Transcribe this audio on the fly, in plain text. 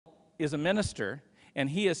is a minister, and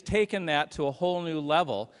he has taken that to a whole new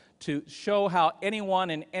level to show how anyone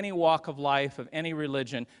in any walk of life, of any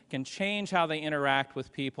religion, can change how they interact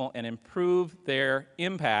with people and improve their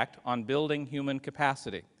impact on building human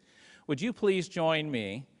capacity. Would you please join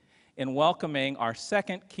me in welcoming our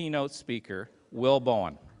second keynote speaker, Will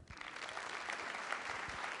Bowen.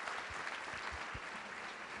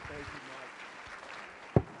 Thank you,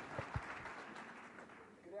 Mike.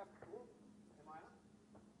 Good afternoon. Am I on?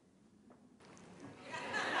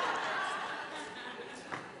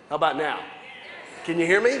 How about now? Can you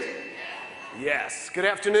hear me? Yes. Good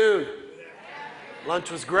afternoon. Lunch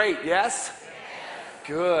was great, yes?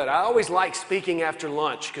 Good. I always like speaking after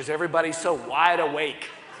lunch because everybody's so wide awake.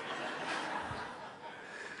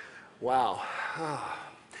 Wow.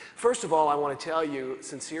 First of all, I want to tell you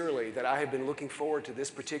sincerely that I have been looking forward to this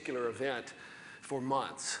particular event for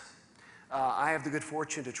months. I have the good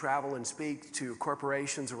fortune to travel and speak to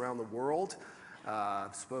corporations around the world.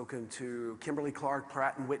 I've spoken to Kimberly-Clark,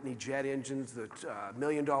 Pratt & Whitney jet engines, the $1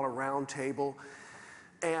 Million Roundtable.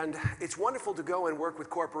 And it's wonderful to go and work with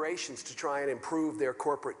corporations to try and improve their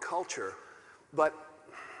corporate culture. But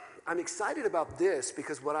I'm excited about this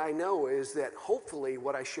because what I know is that hopefully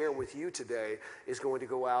what I share with you today is going to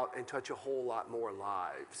go out and touch a whole lot more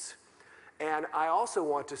lives. And I also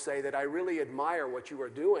want to say that I really admire what you are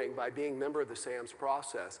doing by being a member of the SAMS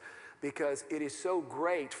process, because it is so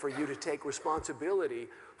great for you to take responsibility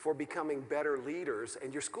for becoming better leaders,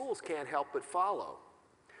 and your schools can't help but follow.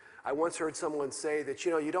 I once heard someone say that,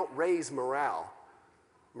 you know, you don't raise morale.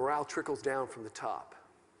 Morale trickles down from the top.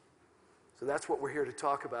 So that's what we're here to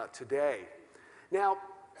talk about today. Now,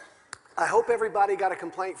 I hope everybody got a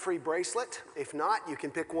complaint-free bracelet. If not, you can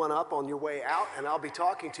pick one up on your way out, and I'll be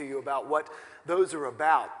talking to you about what those are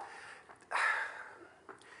about.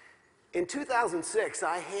 In 2006,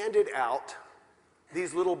 I handed out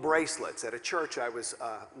these little bracelets at a church I was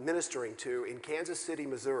ministering to in Kansas City,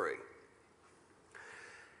 Missouri.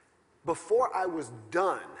 Before I was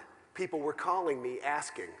done, people were calling me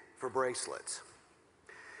asking for bracelets.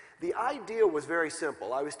 The idea was very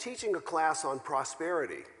simple. I was teaching a class on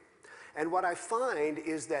prosperity, and what I find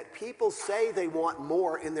is that people say they want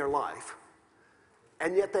more in their life,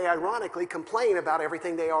 and yet they ironically complain about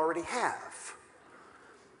everything they already have.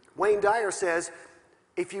 Wayne Dyer says,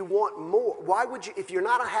 if you want more, why would you, if you're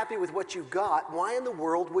not happy with what you've got, why in the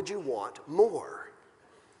world would you want more?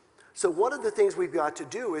 So one of the things we've got to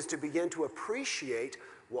do is to begin to appreciate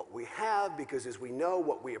what we have, because as we know,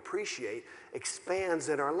 what we appreciate expands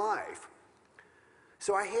in our life.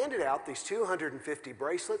 So I handed out these 250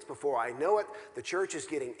 bracelets. Before I know it, the church is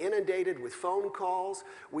getting inundated with phone calls.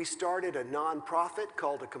 We started a nonprofit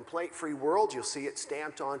called A Complaint-Free World. You'll see it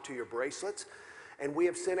stamped onto your bracelets. And we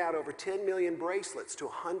have sent out over 10 million bracelets to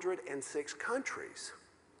 106 countries.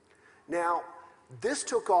 Now, this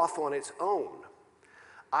took off on its own.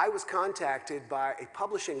 I was contacted by a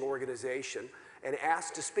publishing organization and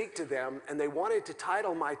asked to speak to them, and they wanted to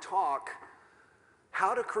title my talk,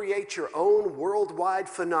 How to Create Your Own Worldwide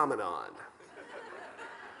Phenomenon.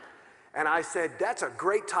 And I said, that's a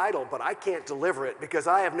great title, but I can't deliver it because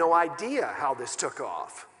I have no idea how this took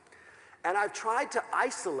off. And I've tried to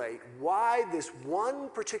isolate why this one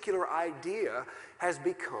particular idea has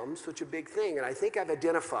become such a big thing, and I think I've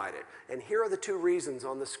identified it. And here are the two reasons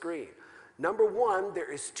on the screen. Number one,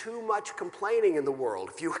 there is too much complaining in the world.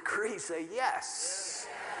 If you agree, say yes.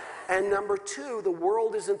 And number two, the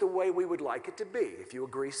world isn't the way we would like it to be. If you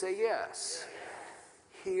agree, say yes.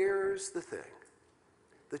 Here's the thing.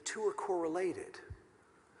 The two are correlated.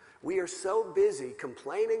 We are so busy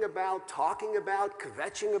complaining about, talking about,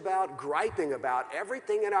 kvetching about, griping about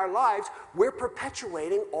everything in our lives, we're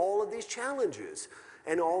perpetuating all of these challenges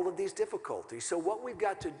and all of these difficulties. So what we've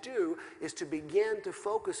got to do is to begin to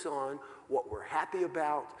focus on what we're happy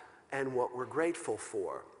about and what we're grateful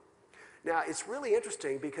for. Now, it's really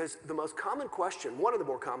interesting because the most common question, one of the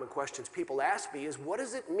more common questions people ask me is, what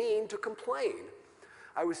does it mean to complain?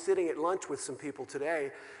 I was sitting at lunch with some people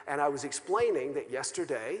today, and I was explaining that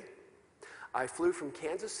yesterday I flew from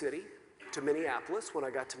Kansas City to Minneapolis. When I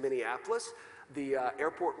got to Minneapolis, the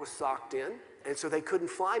airport was socked in, and so they couldn't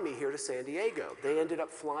fly me here to San Diego. They ended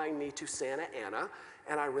up flying me to Santa Ana,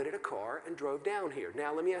 and I rented a car and drove down here.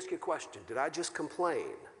 Now, let me ask you a question. Did I just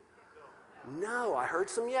complain? No, I heard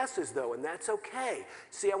some yeses, though, and that's okay.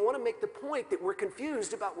 See, I want to make the point that we're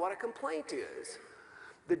confused about what a complaint is.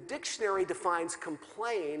 The dictionary defines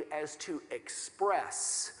complain as to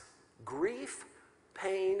express grief,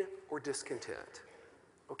 pain, or discontent.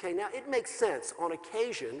 Okay, now it makes sense on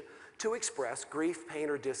occasion to express grief, pain,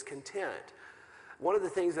 or discontent. One of the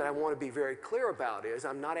things that I want to be very clear about is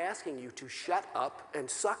I'm not asking you to shut up and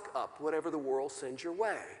suck up whatever the world sends your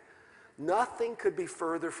way. Nothing could be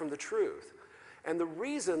further from the truth. And the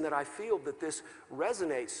reason that I feel that this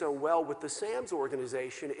resonates so well with the SAMS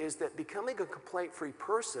organization is that becoming a complaint-free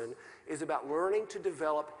person is about learning to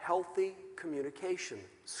develop healthy communication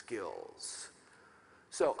skills.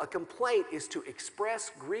 So a complaint is to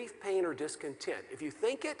express grief, pain, or discontent. If you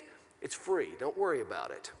think it, it's free. Don't worry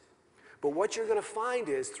about it. But what you're going to find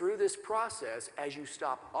is through this process, as you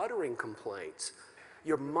stop uttering complaints,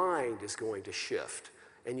 your mind is going to shift,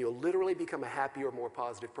 and you'll literally become a happier, more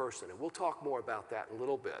positive person. And we'll talk more about that in a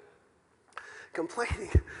little bit.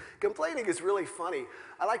 Complaining is really funny.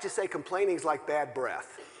 I like to say complaining is like bad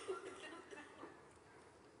breath.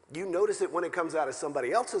 You notice it when it comes out of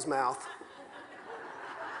somebody else's mouth.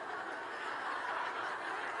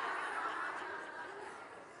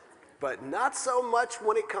 But not so much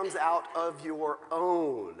when it comes out of your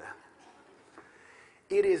own.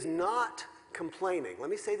 It is not complaining. Let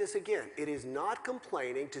me say this again. It is not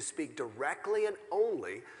complaining to speak directly and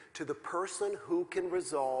only to the person who can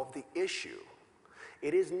resolve the issue.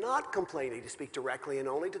 It is not complaining to speak directly and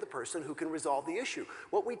only to the person who can resolve the issue.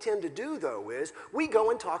 What we tend to do, though, is we go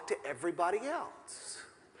and talk to everybody else.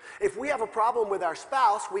 If we have a problem with our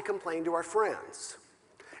spouse, we complain to our friends.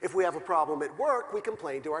 If we have a problem at work, we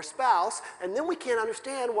complain to our spouse, and then we can't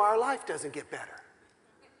understand why our life doesn't get better.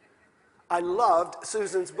 I loved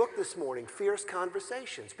Susan's book this morning, Fierce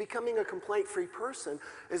Conversations. Becoming a complaint-free person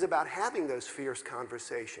is about having those fierce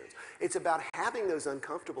conversations. It's about having those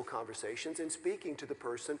uncomfortable conversations and speaking to the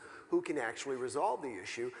person who can actually resolve the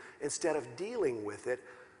issue instead of dealing with it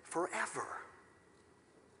forever.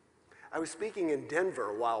 I was speaking in Denver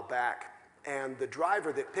a while back, and the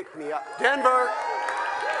driver that picked me up, Denver!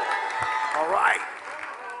 All right.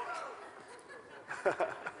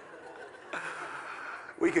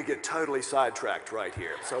 We could get totally sidetracked right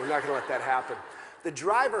here, so we're not going to let that happen. The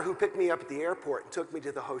driver who picked me up at the airport and took me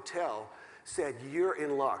to the hotel said, "You're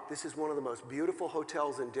in luck. This is one of the most beautiful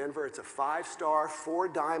hotels in Denver. It's a 5-star,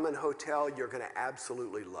 4-diamond hotel. You're going to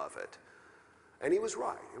absolutely love it." And he was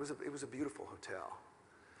right. It was a beautiful hotel.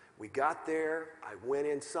 We got there. I went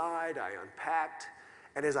inside. I unpacked.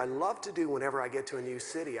 And as I love to do whenever I get to a new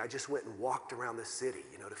city, I just went and walked around the city,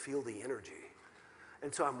 to feel the energy.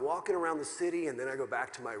 And so I'm walking around the city, and then I go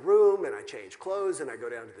back to my room, and I change clothes, and I go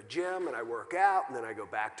down to the gym, and I work out, and then I go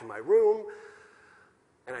back to my room,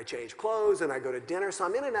 and I change clothes, and I go to dinner. So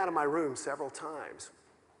I'm in and out of my room several times.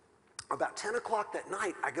 About 10 o'clock that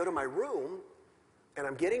night, I go to my room, and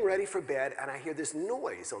I'm getting ready for bed, and I hear this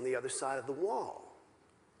noise on the other side of the wall.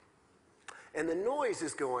 And the noise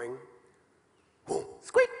is going, whoa,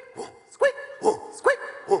 squeak, whoa, squeak, whoa, squeak,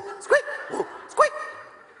 whoa, squeak, whoa, squeak.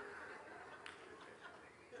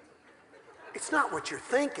 It's not what you're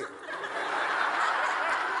thinking.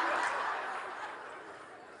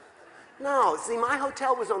 No, see, my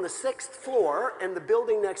hotel was on the 6th floor, and the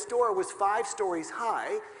building next door was 5 stories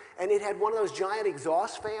high, and it had one of those giant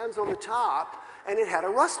exhaust fans on the top, and it had a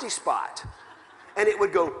rusty spot. And it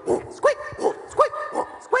would go, whoa, squeak, whoa, squeak, whoa,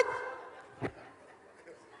 squeak.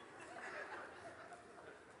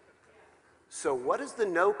 So what does the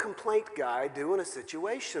no complaint guy do in a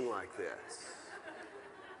situation like this?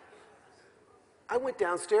 I went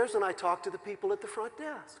downstairs and I talked to the people at the front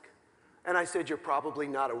desk. And I said, "You're probably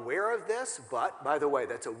not aware of this, but by the way,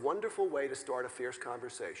 that's a wonderful way to start a fierce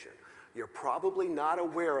conversation. You're probably not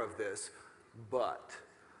aware of this, but."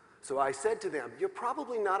 So I said to them, "You're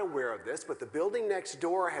probably not aware of this, but the building next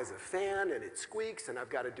door has a fan and it squeaks and I've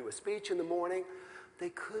got to do a speech in the morning." They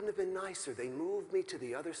couldn't have been nicer. They moved me to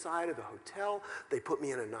the other side of the hotel. They put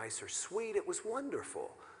me in a nicer suite. It was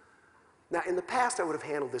wonderful. Now, in the past, I would have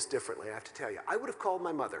handled this differently, I have to tell you. I would have called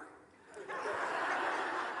my mother.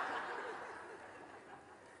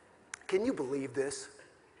 Can you believe this?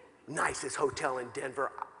 Nicest hotel in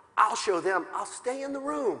Denver. I'll show them. I'll stay in the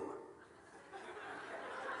room.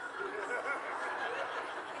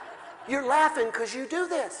 You're laughing because you do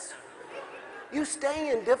this. You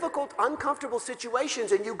stay in difficult, uncomfortable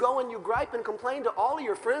situations, and you go and you gripe and complain to all of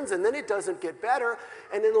your friends, and then it doesn't get better.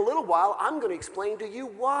 And in a little while, I'm going to explain to you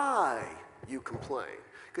why you complain.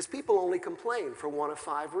 Because people only complain for one of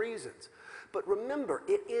 5 reasons. But remember,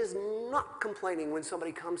 it is not complaining when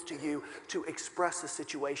somebody comes to you to express a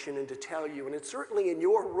situation and to tell you. And it's certainly in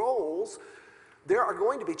your roles, there are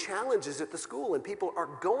going to be challenges at the school, and people are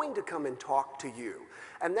going to come and talk to you.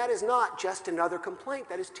 And that is not just another complaint.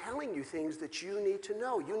 That is telling you things that you need to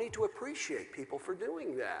know. You need to appreciate people for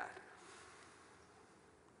doing that.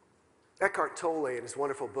 Eckhart Tolle, in his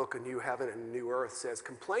wonderful book, A New Heaven and a New Earth, says,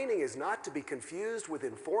 complaining is not to be confused with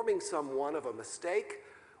informing someone of a mistake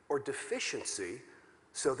or deficiency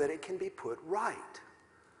so that it can be put right.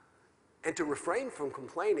 And to refrain from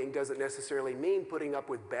complaining doesn't necessarily mean putting up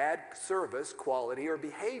with bad service, quality, or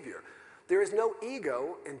behavior. There is no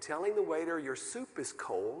ego in telling the waiter your soup is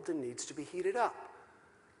cold and needs to be heated up,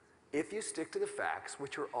 if you stick to the facts,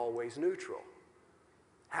 which are always neutral.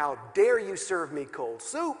 How dare you serve me cold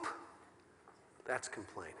soup? That's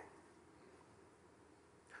complaining.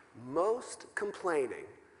 Most complaining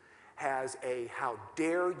has a how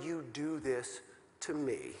dare you do this to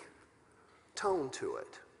me tone to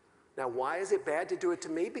it. Now, why is it bad to do it to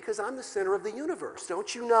me? Because I'm the center of the universe,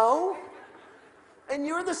 don't you know? And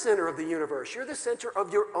you're the center of the universe. You're the center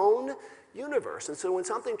of your own universe. And so when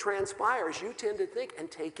something transpires, you tend to think and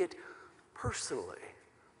take it personally.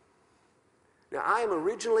 Now, I am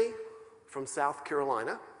originally from South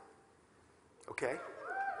Carolina, okay?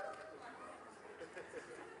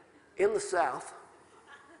 In the South,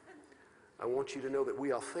 I want you to know that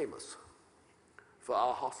we are famous for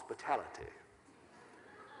our hospitality.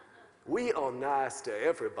 We are nice to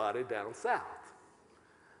everybody down south.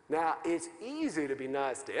 Now, it's easy to be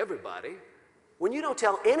nice to everybody when you don't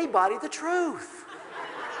tell anybody the truth.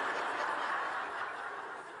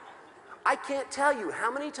 I can't tell you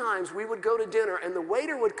how many times we would go to dinner and the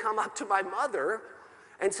waiter would come up to my mother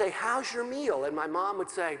and say, how's your meal? And my mom would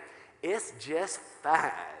say, it's just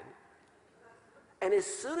fine. And as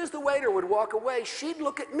soon as the waiter would walk away, she'd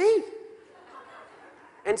look at me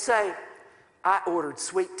and say, I ordered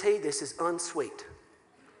sweet tea, this is unsweet.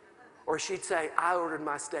 Or she'd say, I ordered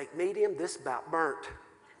my steak medium, this about burnt.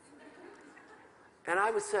 And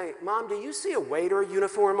I would say, Mom, do you see a waiter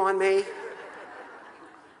uniform on me?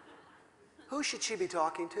 Who should she be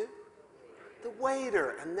talking to? The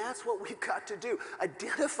waiter. And that's what we've got to do.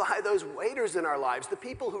 Identify those waiters in our lives, the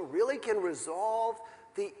people who really can resolve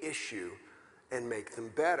the issue and make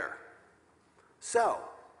them better. So,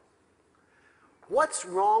 what's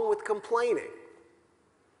wrong with complaining?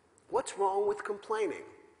 What's wrong with complaining?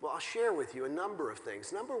 Well, I'll share with you a number of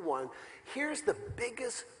things. Number one, here's the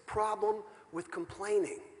biggest problem with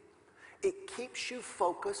complaining. It keeps you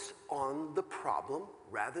focused on the problem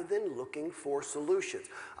rather than looking for solutions.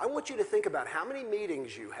 I want you to think about how many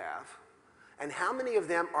meetings you have and how many of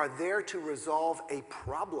them are there to resolve a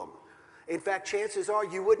problem. In fact, chances are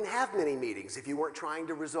you wouldn't have many meetings if you weren't trying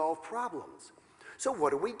to resolve problems. So what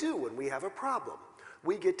do we do when we have a problem?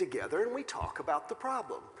 We get together and we talk about the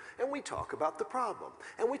problem. And we talk about the problem.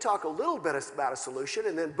 And we talk a little bit about a solution,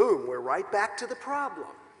 and then boom, we're right back to the problem.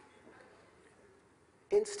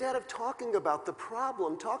 Instead of talking about the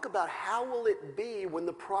problem, talk about how will it be when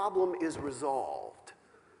the problem is resolved.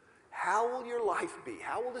 How will your life be?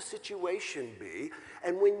 How will the situation be?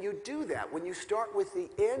 And when you do that, when you start with the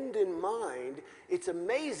end in mind, it's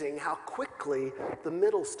amazing how quickly the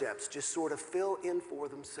middle steps just sort of fill in for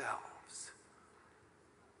themselves.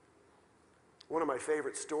 One of my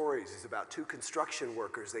favorite stories is about two construction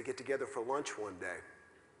workers. They get together for lunch one day.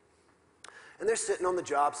 And they're sitting on the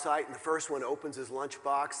job site, and the first one opens his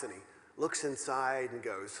lunchbox, and he looks inside and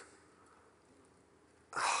goes,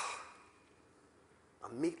 oh, a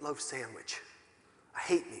meatloaf sandwich. I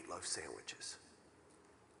hate meatloaf sandwiches.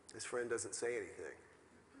 His friend doesn't say anything.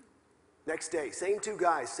 Next day, same two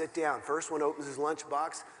guys sit down. First one opens his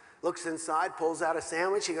lunchbox, looks inside, pulls out a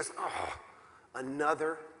sandwich. He goes, oh,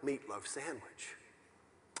 another meatloaf sandwich.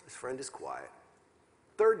 His friend is quiet.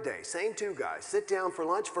 Third day, same two guys, sit down for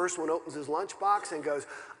lunch. First one opens his lunchbox and goes,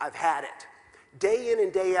 I've had it. Day in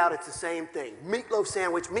and day out, it's the same thing. Meatloaf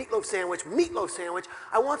sandwich, meatloaf sandwich, meatloaf sandwich.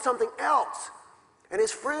 I want something else. And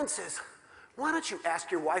his friend says, why don't you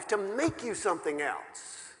ask your wife to make you something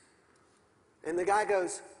else? And the guy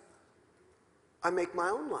goes, I make my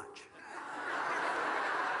own lunch.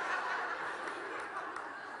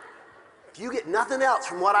 If you get nothing else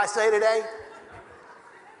from what I say today,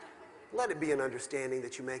 let it be an understanding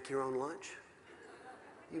that you make your own lunch.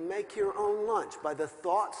 You make your own lunch by the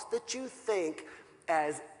thoughts that you think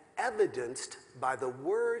as evidenced by the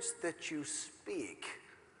words that you speak.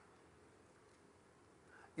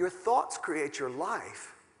 Your thoughts create your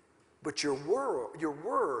life, but your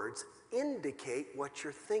words indicate what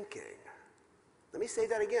you're thinking. Let me say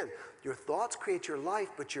that again. Your thoughts create your life,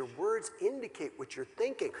 but your words indicate what you're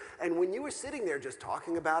thinking. And when you were sitting there just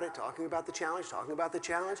talking about it, talking about the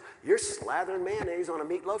challenge, you're slathering mayonnaise on a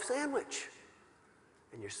meatloaf sandwich.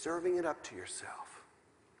 And you're serving it up to yourself.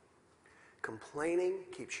 Complaining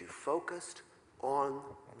keeps you focused on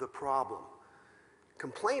the problem.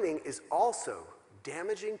 Complaining is also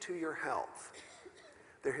damaging to your health.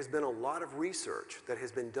 There has been a lot of research that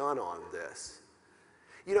has been done on this.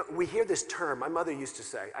 You know, we hear this term. My mother used to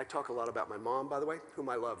say, I talk a lot about my mom, by the way, whom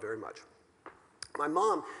I love very much. My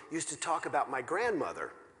mom used to talk about my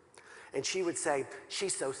grandmother, and she would say,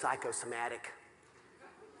 she's so psychosomatic.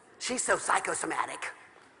 She's so psychosomatic.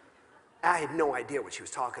 I had no idea what she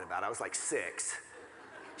was talking about. I was like 6.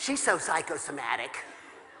 She's so psychosomatic.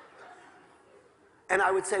 And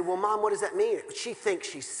I would say, well, Mom, what does that mean? She thinks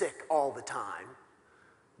she's sick all the time.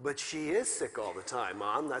 But she is sick all the time,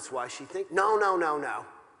 Mom. That's why she thinks. No, no, no, no.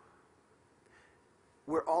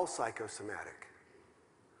 We're all psychosomatic.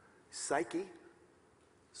 Psyche,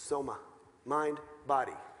 soma, mind,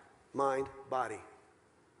 body. Mind, body.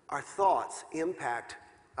 Our thoughts impact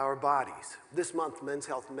our bodies. This month, Men's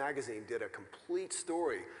Health magazine did a complete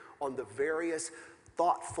story on the various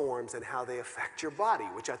thought forms and how they affect your body,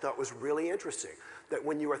 which I thought was really interesting. That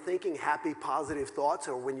when you are thinking happy, positive thoughts,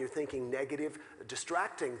 or when you're thinking negative,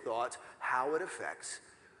 distracting thoughts, how it affects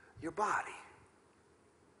your body.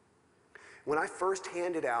 When I first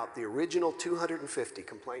handed out the original 250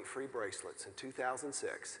 complaint-free bracelets in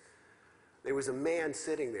 2006, there was a man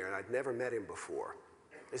sitting there, and I'd never met him before.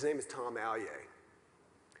 His name is Tom Allier.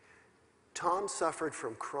 Tom suffered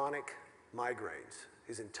from chronic migraines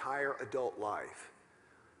his entire adult life.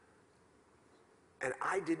 And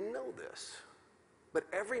I didn't know this. But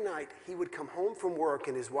every night he would come home from work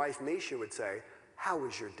and his wife Misha would say, "How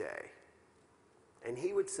was your day?" And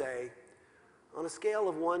he would say, "On a scale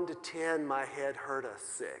of 1 to 10, my head hurt a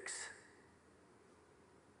 6.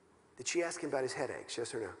 Did she ask him about his headaches,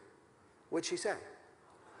 yes or no? What'd she say?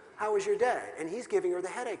 "How was your day?" And he's giving her the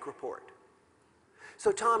headache report.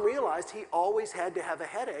 So Tom realized he always had to have a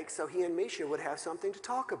headache so he and Misha would have something to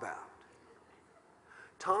talk about.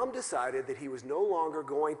 Tom decided that he was no longer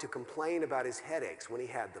going to complain about his headaches when he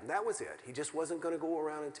had them. That was it. He just wasn't going to go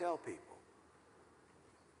around and tell people.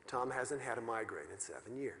 Tom hasn't had a migraine in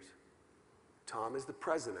 7 years. Tom is the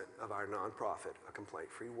president of our nonprofit, A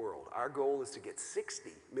Complaint-Free World. Our goal is to get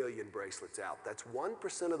 60 million bracelets out. That's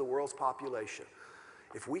 1% of the world's population.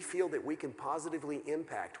 If we feel that we can positively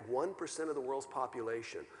impact 1% of the world's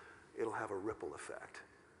population, it'll have a ripple effect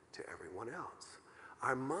to everyone else.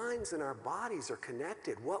 Our minds and our bodies are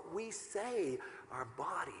connected. What we say, our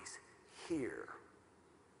bodies hear.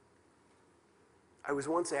 I was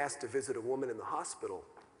once asked to visit a woman in the hospital.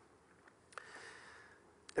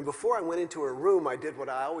 And before I went into her room, I did what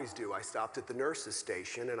I always do. I stopped at the nurse's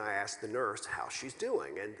station and I asked the nurse how she's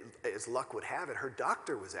doing. And as luck would have it, her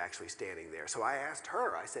doctor was actually standing there. So I asked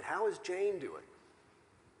her, I said, "How is Jane doing?"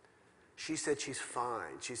 She said she's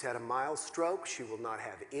fine. She's had a mild stroke. She will not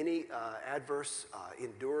have any adverse,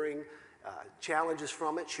 enduring challenges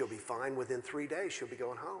from it. She'll be fine within 3 days. She'll be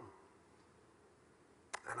going home.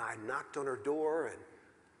 And I knocked on her door and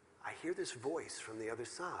I hear this voice from the other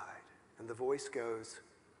side. And the voice goes,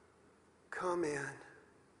 "Come in."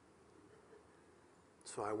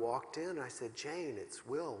 So I walked in and I said, "Jane, it's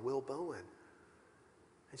Will Bowen."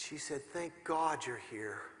 And she said, "Thank God you're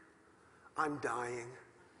here. I'm dying."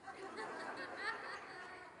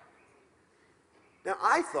 Now,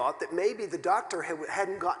 I thought that maybe the doctor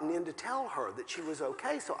hadn't gotten in to tell her that she was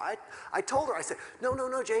okay, so I told her, I said,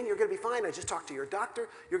 no, Jane, you're going to be fine. I just talked to your doctor.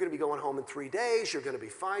 You're going to be going home in 3 days. You're going to be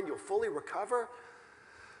fine. You'll fully recover.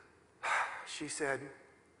 She said,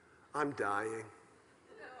 "I'm dying."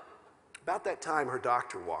 About that time, her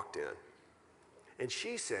doctor walked in, and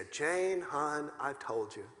she said, "Jane, hon, I've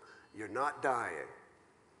told you, you're not dying."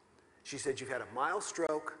 She said, "You've had a mild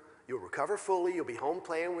stroke. You'll recover fully. You'll be home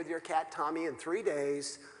playing with your cat, Tommy, in 3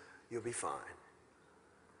 days. You'll be fine."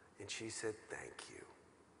 And she said, "Thank you."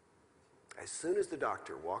 As soon as the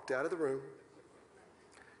doctor walked out of the room,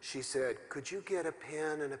 she said, "Could you get a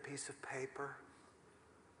pen and a piece of paper?"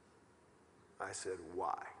 I said,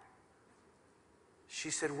 "Why?" She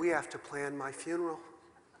said, "We have to plan my funeral.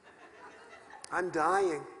 I'm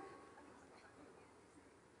dying."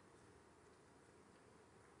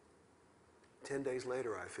 Ten days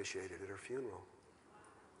later, I officiated at her funeral.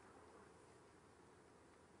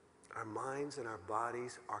 Our minds and our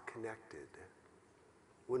bodies are connected.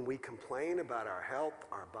 When we complain about our health,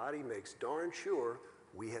 our body makes darn sure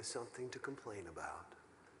we have something to complain about.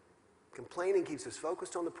 Complaining keeps us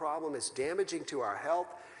focused on the problem. It's damaging to our health.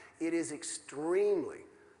 It is extremely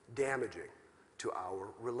damaging to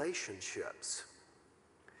our relationships.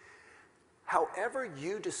 However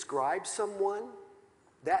you describe someone,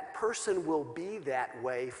 that person will be that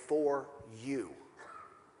way for you.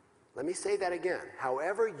 Let me say that again.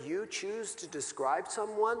 However you choose to describe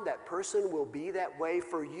someone, that person will be that way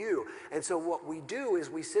for you. And so what we do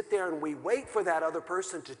is we sit there and we wait for that other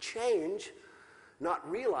person to change, not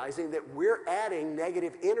realizing that we're adding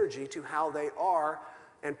negative energy to how they are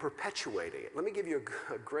and perpetuating it. Let me give you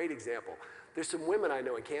a great example. There's some women I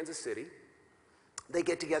know in Kansas City. They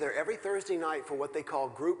get together every Thursday night for what they call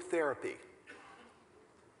group therapy.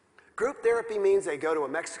 Group therapy means they go to a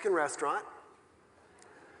Mexican restaurant,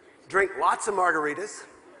 drink lots of margaritas,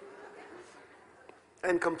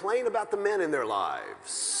 and complain about the men in their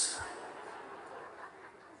lives.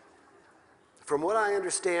 From what I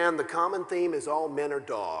understand, the common theme is all men are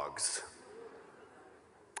dogs.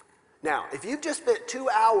 Now, if you've just spent 2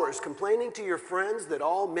 hours complaining to your friends that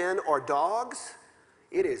all men are dogs,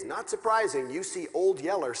 it is not surprising you see Old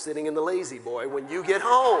Yeller sitting in the lazy boy when you get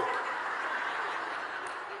home.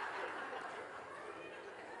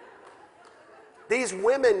 These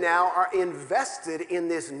women now are invested in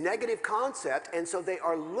this negative concept, and so they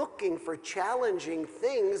are looking for challenging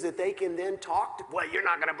things that they can then talk to. Well, you're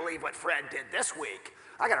not going to believe what Fred did this week.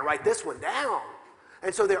 I got to write this one down.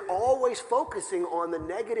 And so they're always focusing on the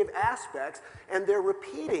negative aspects, and they're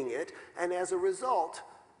repeating it, and as a result,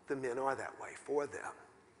 the men are that way for them.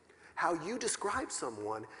 How you describe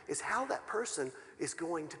someone is how that person is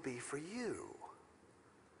going to be for you.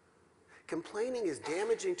 Complaining is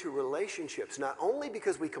damaging to relationships, not only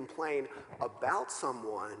because we complain about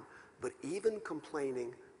someone, but even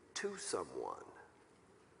complaining to someone.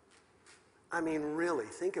 I mean, really,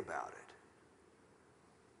 think about it.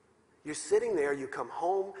 You're sitting there, you come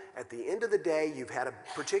home, at the end of the day, you've had a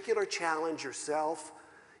particular challenge yourself,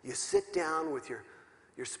 you sit down with your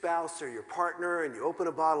spouse or your partner, and you open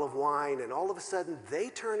a bottle of wine, and all of a sudden, they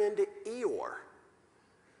turn into Eeyore.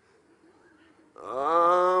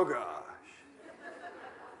 Oh, gosh.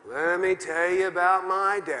 Let me tell you about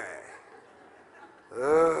my day.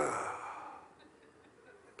 Ugh.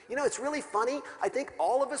 You know, it's really funny. I think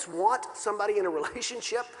all of us want somebody in a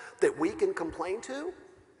relationship that we can complain to,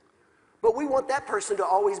 but we want that person to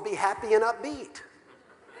always be happy and upbeat.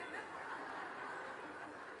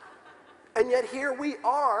 And yet here we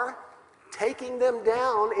are taking them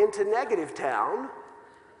down into negative town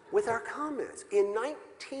with our comments. In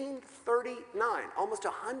 1939, almost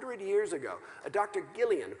 100 years ago, a Dr.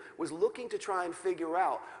 Gillian was looking to try and figure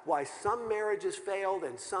out why some marriages failed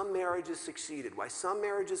and some marriages succeeded, why some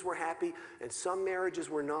marriages were happy and some marriages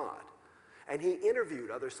were not. And he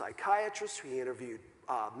interviewed other psychiatrists, he interviewed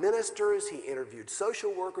ministers, he interviewed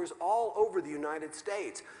social workers all over the United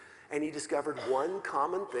States. And he discovered one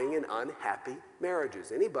common thing in unhappy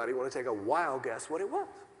marriages. Anybody want to take a wild guess what it was?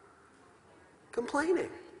 Complaining.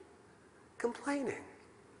 Complaining.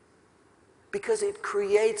 Because it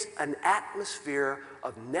creates an atmosphere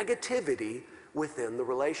of negativity within the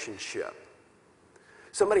relationship.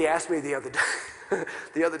 Somebody asked me the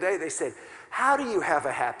other day, they said, how do you have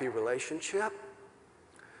a happy relationship?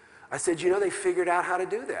 I said, you know, they figured out how to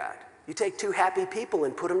do that. You take two happy people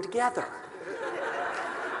and put them together.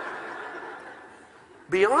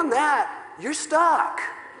 Beyond that, you're stuck.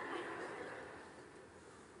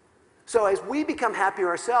 So as we become happy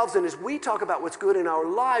ourselves and as we talk about what's good in our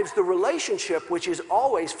lives, the relationship, which is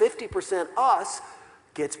always 50% us,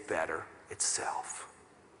 gets better itself.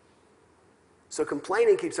 So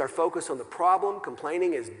complaining keeps our focus on the problem.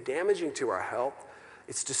 Complaining is damaging to our health.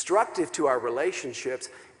 It's destructive to our relationships,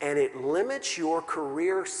 and it limits your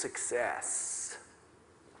career success.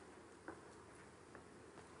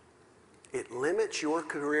 It limits your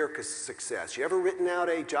career success. You ever written out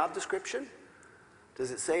a job description? Does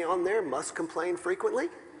it say on there, must complain frequently?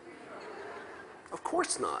 Of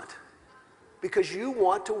course not. Because you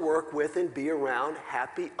want to work with and be around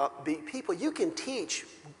happy, upbeat people. You can teach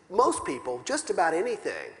most people just about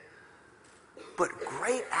anything. But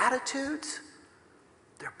great attitudes,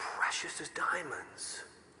 they're precious as diamonds.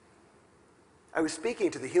 I was speaking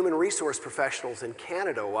to the human resource professionals in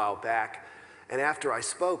Canada a while back, and after I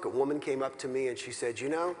spoke, a woman came up to me and she said, you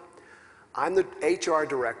know, I'm the HR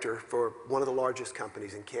director for one of the largest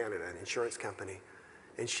companies in Canada, an insurance company.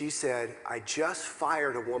 And she said, I just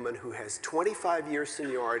fired a woman who has 25 years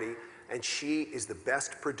seniority, and she is the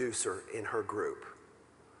best producer in her group.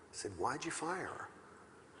 I said, why'd you fire her?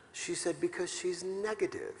 She said, because she's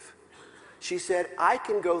negative. She said, I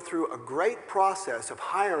can go through a great process of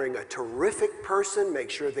hiring a terrific person, make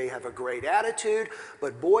sure they have a great attitude,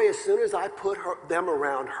 but boy, as soon as I put them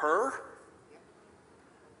around her,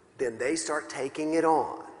 then they start taking it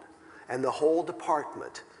on, and the whole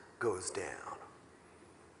department goes down.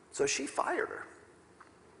 So she fired her.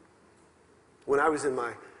 When I was in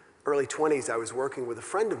my early 20s, I was working with a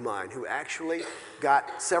friend of mine who actually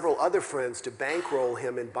got several other friends to bankroll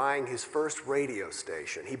him in buying his first radio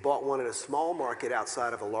station. He bought one in a small market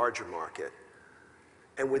outside of a larger market.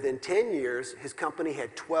 And within 10 years, his company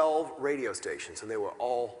had 12 radio stations, and they were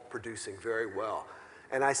all producing very well.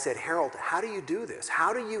 And I said, Harold, how do you do this?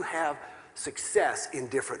 How do you have success in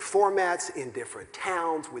different formats, in different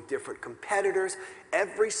towns, with different competitors,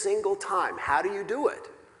 every single time? How do you do it?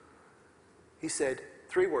 He said,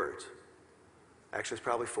 3 words. Actually, it's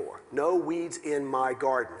probably 4. No weeds in my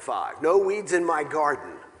garden. 5. No weeds in my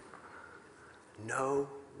garden. No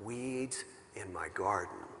weeds in my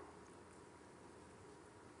garden.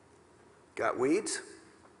 Got weeds?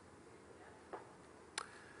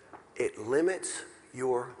 It limits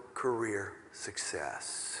your career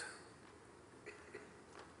success.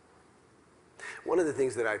 One of the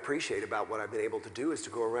things that I appreciate about what I've been able to do is to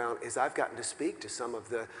go around is I've gotten to speak to some of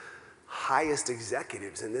the highest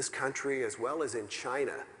executives in this country as well as in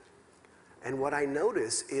China. And what I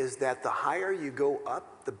notice is that the higher you go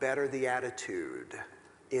up, the better the attitude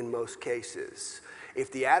in most cases.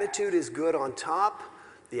 If the attitude is good on top,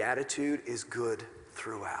 the attitude is good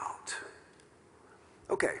throughout.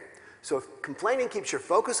 Okay, so if complaining keeps your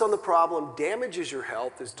focus on the problem, damages your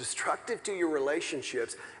health, is destructive to your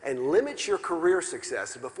relationships, and limits your career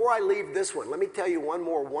success. And before I leave this one, let me tell you one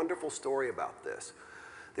more wonderful story about this.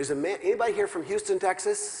 There's a man, anybody here from Houston,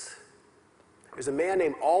 Texas? There's a man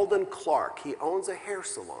named Alden Clark. He owns a hair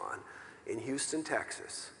salon in Houston,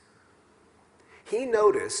 Texas. He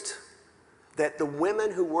noticed that the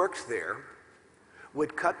women who worked there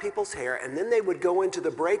would cut people's hair, and then they would go into the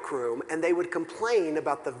break room and they would complain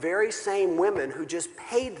about the very same women who just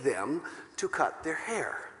paid them to cut their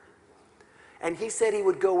hair. And he said he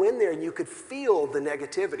would go in there and you could feel the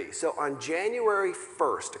negativity. So on January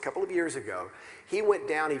 1st, a couple of years ago, he went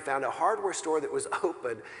down, he found a hardware store that was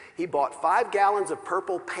open. He bought 5 gallons of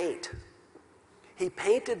purple paint. He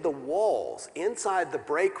painted the walls inside the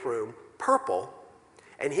break room purple,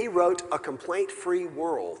 and he wrote "A Complaint-Free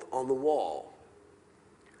World" on the wall.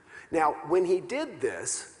 Now, when he did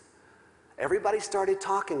this, everybody started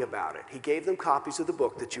talking about it. He gave them copies of the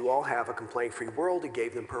book that you all have, A Complaint-Free World. He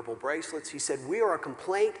gave them purple bracelets. He said, we are a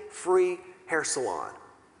complaint-free hair salon.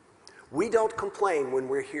 We don't complain when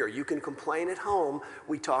we're here. You can complain at home.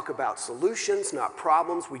 We talk about solutions, not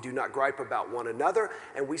problems. We do not gripe about one another,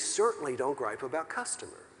 and we certainly don't gripe about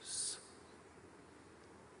customers.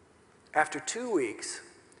 After 2 weeks,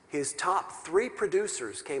 his top 3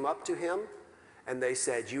 producers came up to him and they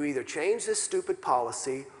said, you either change this stupid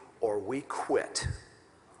policy or we quit.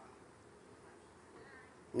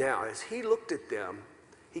 Now, as he looked at them,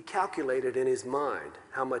 he calculated in his mind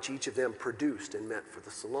how much each of them produced and meant for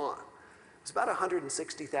the salon. It was about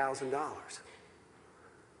 $160,000.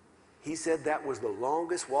 He said that was the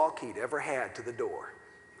longest walk he'd ever had to the door.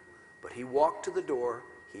 But he walked to the door,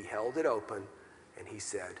 he held it open, and he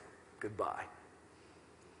said, goodbye.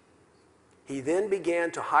 He then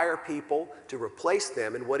began to hire people to replace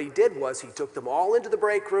them, and what he did was he took them all into the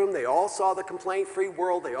break room. They all saw The Complaint-Free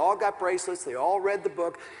World. They all got bracelets. They all read the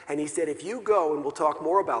book, and he said, if you go, and we'll talk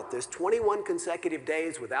more about this, 21 consecutive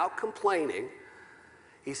days without complaining,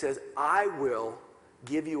 he says, I will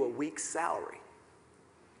give you a week's salary.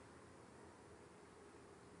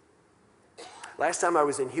 Last time I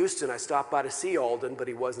was in Houston, I stopped by to see Alden, but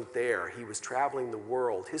he wasn't there. He was traveling the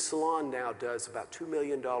world. His salon now does about $2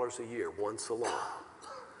 million a year, one salon,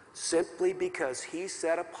 simply because he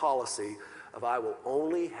set a policy of I will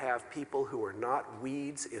only have people who are not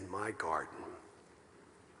weeds in my garden.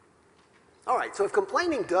 All right, so if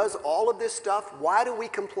complaining does all of this stuff, why do we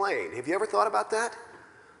complain? Have you ever thought about that?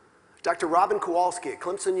 Dr. Robin Kowalski at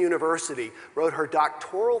Clemson University wrote her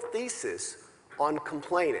doctoral thesis on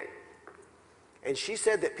complaining. And she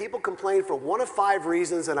said that people complain for one of 5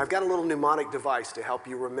 reasons, and I've got a little mnemonic device to help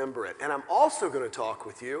you remember it. And I'm also going to talk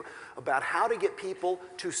with you about how to get people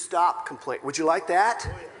to stop complaining. Would you like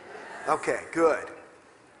that? Okay, good.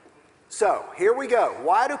 So here we go.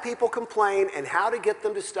 Why do people complain and how to get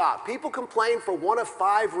them to stop? People complain for one of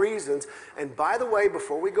 5 reasons. And by the way,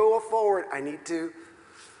 before we go forward, I need to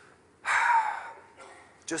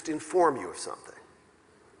just inform you of something.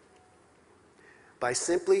 By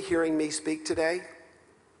simply hearing me speak today,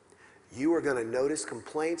 you are going to notice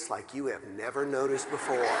complaints like you have never noticed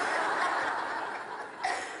before.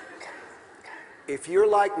 If you're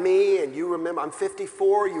like me and you remember, I'm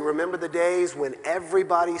 54, you remember the days when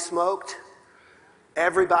everybody smoked?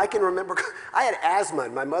 Everybody, I can remember, I had asthma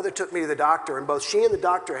and my mother took me to the doctor and both she and the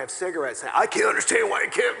doctor have cigarettes. And I can't understand why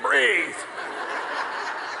you can't breathe.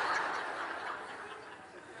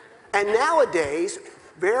 And nowadays,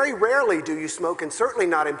 very rarely do you smoke, and certainly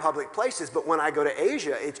not in public places, but when I go to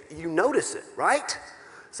Asia, you notice it, right?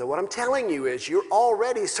 So what I'm telling you is you're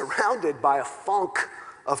already surrounded by a funk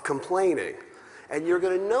of complaining, and you're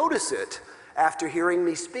going to notice it after hearing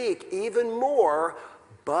me speak, even more,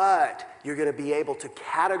 but you're going to be able to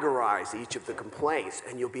categorize each of the complaints,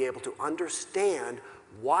 and you'll be able to understand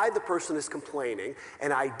why the person is complaining,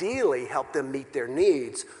 and ideally help them meet their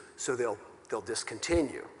needs so they'll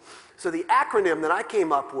discontinue. So the acronym that I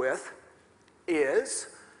came up with is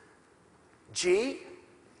G-R-I-P.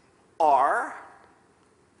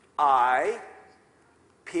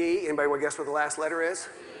 Anybody want to guess what the last letter is?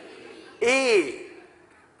 E.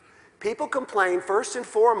 People complain first and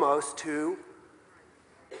foremost to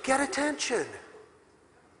get attention.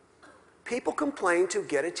 People complain to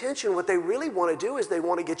get attention. What they really want to do is they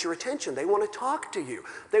want to get your attention. They want to talk to you.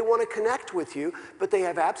 They want to connect with you, but they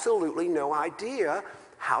have absolutely no idea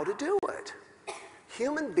how to do it.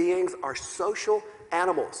 Human beings are social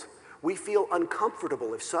animals. We feel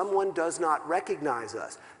uncomfortable if someone does not recognize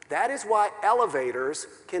us. That is why elevators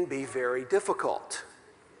can be very difficult.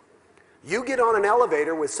 You get on an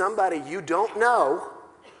elevator with somebody you don't know,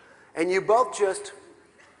 and you both just,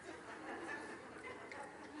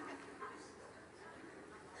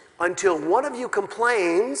 until one of you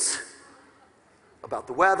complains about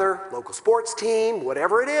the weather, local sports team,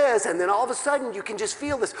 whatever it is, and then all of a sudden you can just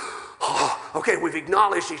feel this, oh, okay, we've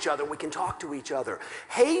acknowledged each other, we can talk to each other.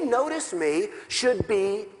 Hey, notice me should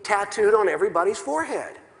be tattooed on everybody's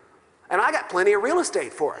forehead. And I got plenty of real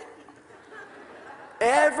estate for it.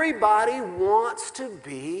 Everybody wants to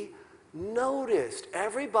be noticed.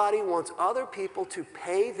 Everybody wants other people to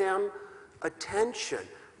pay them attention.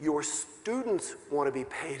 Your students want to be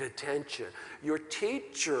paid attention. Your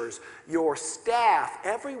teachers, your staff,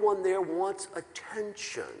 everyone there wants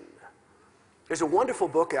attention. There's a wonderful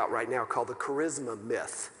book out right now called The Charisma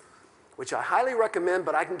Myth, which I highly recommend,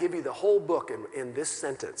 but I can give you the whole book in this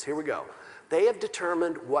sentence. Here we go. They have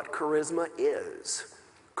determined what charisma is.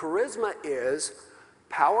 Charisma is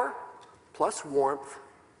power plus warmth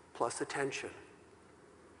plus attention.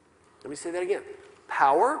 Let me say that again.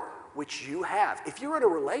 Power, which you have. If you're in a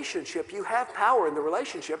relationship, you have power in the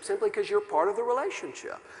relationship simply because you're part of the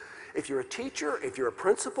relationship. If you're a teacher, if you're a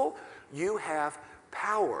principal, you have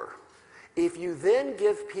power. If you then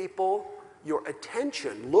give people your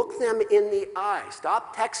attention, look them in the eye.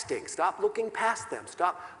 Stop texting. Stop looking past them.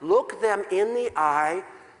 Look them in the eye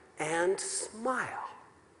and smile.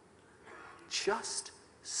 Just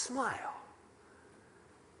smile.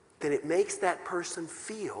 Then it makes that person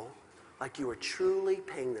feel like you are truly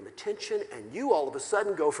paying them attention, and you all of a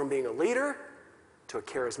sudden go from being a leader to a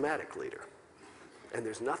charismatic leader. And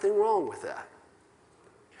there's nothing wrong with that.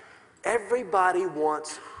 Everybody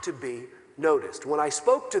wants to be noticed. When I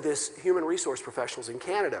spoke to this human resource professionals in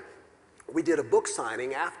Canada, we did a book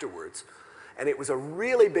signing afterwards, and it was a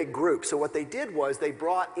really big group. So what they did was they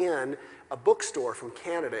brought in a bookstore from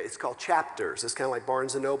Canada. It's called Chapters. It's kind of like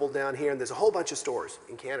Barnes & Noble down here, and there's a whole bunch of stores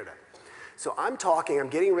in Canada. So I'm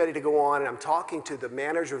getting ready to go on, and I'm talking to the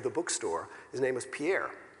manager of the bookstore. His name was Pierre.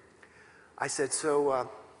 I said, so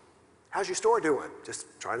how's your store doing? Just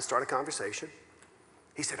trying to start a conversation.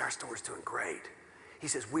 He said, our store's doing great. He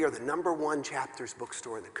says, we are the #1 Chapters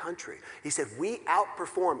bookstore in the country. He said, we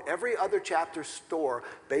outperform every other Chapters store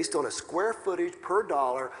based on a square footage per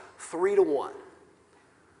dollar, 3-to-1.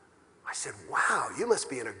 I said, wow, you must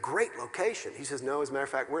be in a great location. He says, no, as a matter of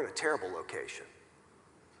fact, we're in a terrible location.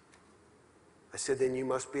 I said, then you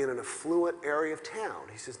must be in an affluent area of town.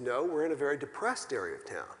 He says, no, we're in a very depressed area of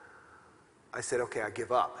town. I said, okay, I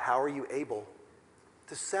give up. How are you able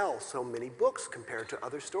to sell so many books compared to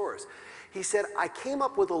other stores? He said, I came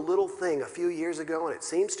up with a little thing a few years ago, and it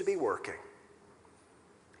seems to be working.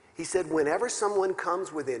 He said, whenever someone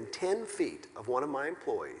comes within 10 feet of one of my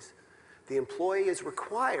employees, the employee is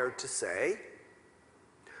required to say,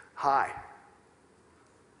 hi.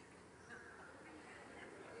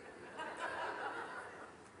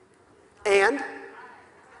 And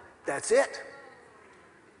that's it.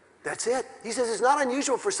 That's it. He says, it's not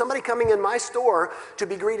unusual for somebody coming in my store to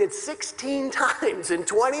be greeted 16 times in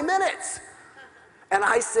 20 minutes. And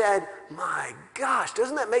I said, my gosh,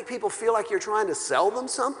 doesn't that make people feel like you're trying to sell them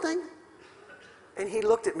something? And he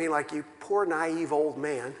looked at me like, you poor naive old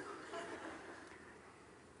man.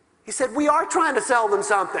 He said, we are trying to sell them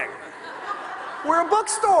something. We're a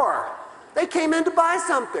bookstore. They came in to buy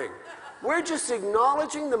something. We're just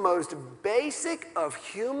acknowledging the most basic of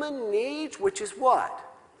human needs, which is what?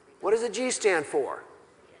 What does a G stand for?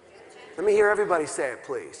 Let me hear everybody say it,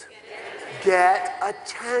 please. Get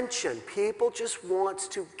attention. People just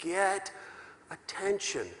want to get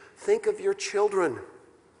attention. Think of your children,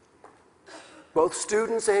 both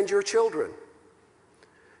students and your children.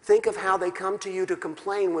 Think of how they come to you to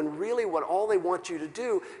complain when really all they want you to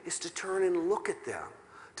do is to turn and look at them.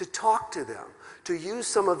 to talk to them, to use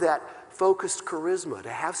some of that focused charisma, to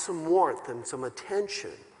have some warmth and some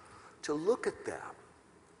attention, to look at them.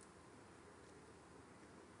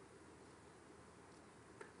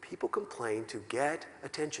 People complain to get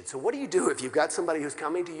attention. So what do you do if you've got somebody who's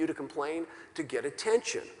coming to you to complain to get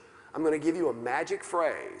attention? I'm going to give you a magic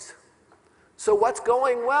phrase. So what's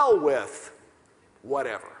going well with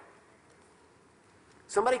whatever?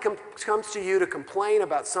 Somebody comes to you to complain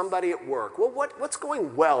about somebody at work. Well, what's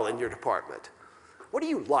going well in your department? What do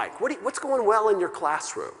you like? What's going well in your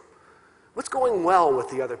classroom? What's going well with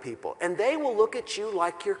the other people? And they will look at you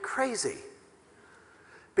like you're crazy,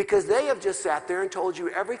 because they have just sat there and told you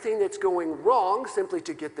everything that's going wrong simply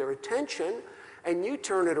to get their attention, and you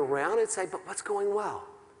turn it around and say, but what's going well?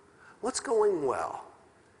 What's going well?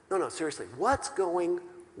 No, seriously, what's going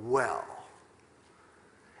well?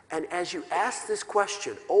 And as you ask this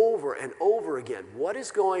question over and over again, what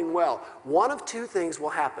is going well? One of two things will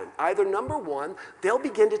happen. Either number one, they'll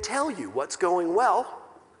begin to tell you what's going well,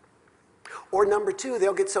 or number two,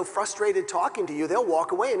 they'll get so frustrated talking to you, they'll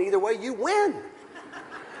walk away, and either way, you win.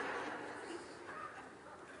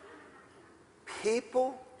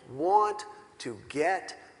 People want to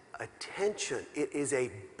get attention. It is a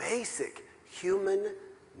basic human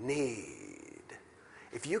need.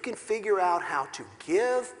 If you can figure out how to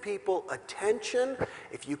give people attention,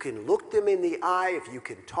 if you can look them in the eye, if you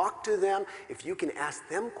can talk to them, if you can ask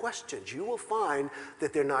them questions, you will find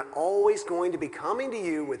that they're not always going to be coming to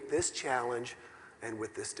you with this challenge and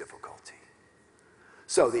with this difficulty.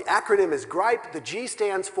 So the acronym is GRIPE. The G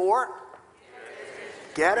stands for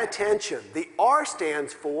get attention. The R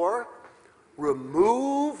stands for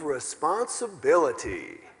remove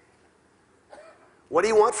responsibility. What do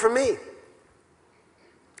you want from me?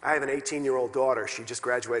 I have an 18-year-old daughter. She just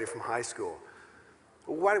graduated from high school.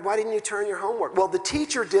 Why didn't you turn your homework? Well, the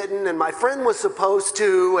teacher didn't, and my friend was supposed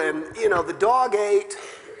to, and, the dog ate.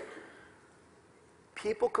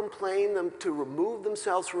 People complain them to remove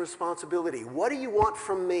themselves from responsibility. What do you want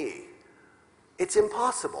from me? It's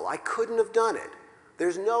impossible. I couldn't have done it.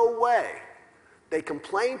 There's no way. They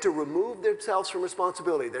complain to remove themselves from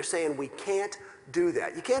responsibility. They're saying, we can't do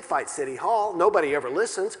that. You can't fight City Hall. Nobody ever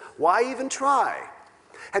listens. Why even try?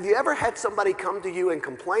 Have you ever had somebody come to you and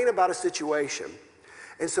complain about a situation?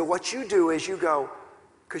 And so what you do is you go,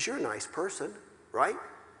 because you're a nice person, right?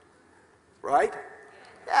 Right?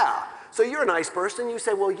 Yeah. So you're a nice person. You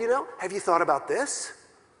say, well, have you thought about this?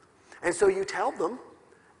 And so you tell them.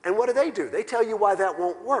 And what do? They tell you why that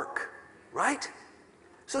won't work, right?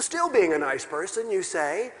 So still being a nice person, you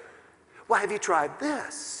say, well, have you tried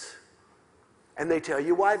this? And they tell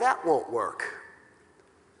you why that won't work.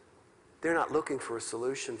 They're not looking for a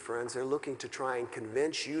solution, friends. They're looking to try and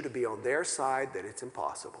convince you to be on their side that it's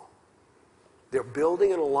impossible. They're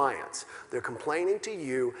building an alliance. They're complaining to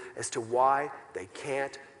you as to why they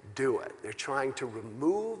can't do it. They're trying to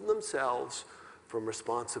remove themselves from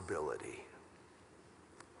responsibility.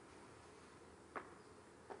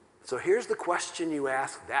 So here's the question you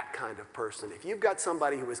ask that kind of person. If you've got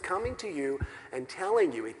somebody who is coming to you and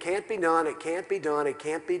telling you it can't be done, it can't be done, it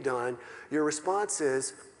can't be done, your response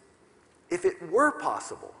is, if it were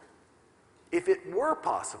possible,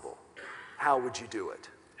 how would you do it?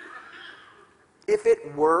 If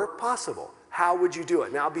it were possible, how would you do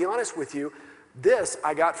it? Now, I'll be honest with you, this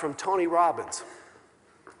I got from Tony Robbins,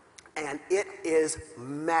 and it is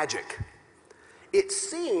magic. It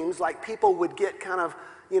seems like people would get kind of,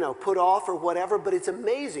 put off or whatever, but it's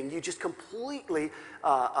amazing. You just completely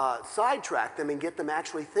sidetrack them and get them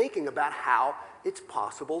actually thinking about how it's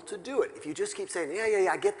possible to do it. If you just keep saying, yeah,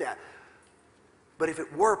 I get that. But if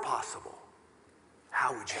it were possible,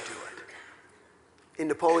 how would you do it? In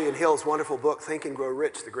Napoleon Hill's wonderful book, Think and Grow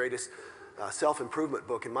Rich, the greatest self-improvement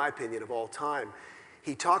book, in my opinion, of all time,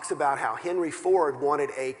 he talks about how Henry Ford wanted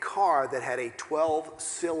a car that had a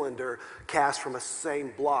 12-cylinder cast from a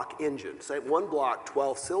same block engine. Same one block,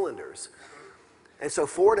 12 cylinders. And so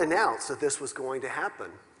Ford announced that this was going to happen.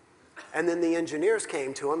 And then the engineers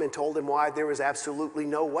came to him and told him why there was absolutely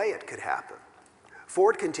no way it could happen.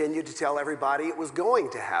 Ford continued to tell everybody it was going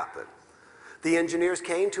to happen. The engineers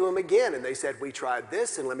came to him again and they said, we tried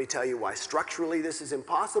this, and let me tell you why structurally this is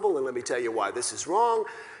impossible, and let me tell you why this is wrong.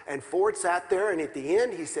 And Ford sat there, and at the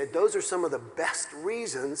end he said, those are some of the best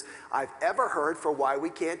reasons I've ever heard for why we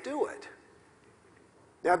can't do it.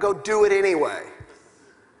 Now go do it anyway.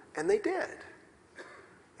 And they did.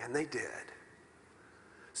 And they did.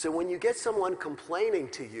 So when you get someone complaining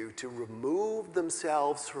to you to remove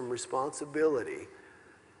themselves from responsibility,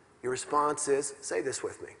 your response is, say this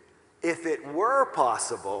with me, if it were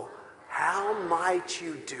possible, how might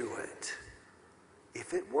you do it?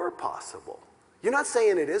 If it were possible. You're not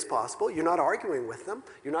saying it is possible. You're not arguing with them.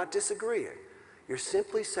 You're not disagreeing. You're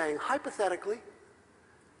simply saying, hypothetically,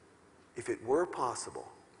 if it were possible,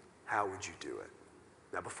 how would you do it?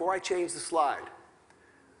 Now, before I change the slide,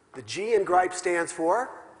 the G in gripe stands for?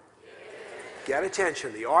 Get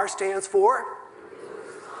attention. The R stands for?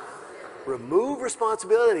 Remove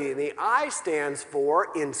responsibility. And the I stands for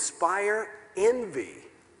inspire envy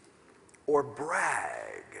or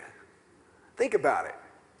brag. Think about it.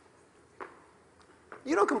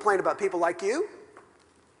 You don't complain about people like you.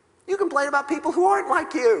 You complain about people who aren't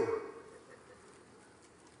like you.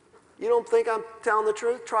 You don't think I'm telling the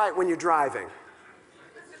truth? Try it when you're driving.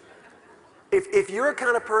 If you're a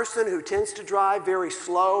kind of person who tends to drive very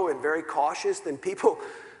slow and very cautious, then people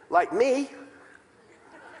like me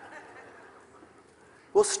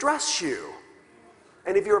will stress you.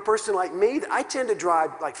 And if you're a person like me, I tend to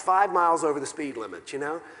drive like 5 miles over the speed limit, you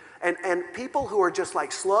know? And people who are just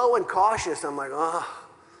like slow and cautious, I'm like, oh.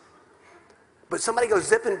 But somebody goes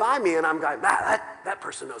zipping by me and I'm going, that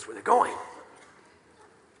person knows where they're going.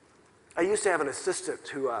 I used to have an assistant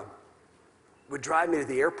who would drive me to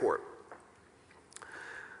the airport.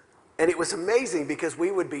 And it was amazing because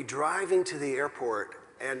we would be driving to the airport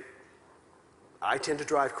and I tend to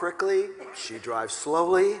drive quickly, she drives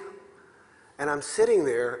slowly, and I'm sitting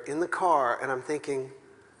there in the car and I'm thinking,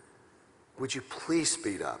 would you please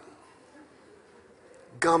speed up?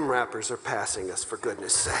 Gum wrappers are passing us, for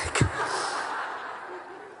goodness sake.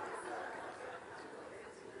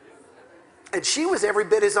 And she was every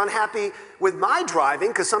bit as unhappy with my driving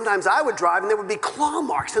because sometimes I would drive and there would be claw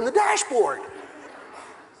marks in the dashboard.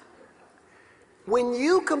 When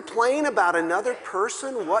you complain about another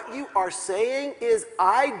person, what you are saying is,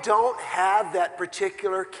 I don't have that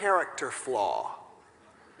particular character flaw.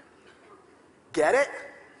 Get it?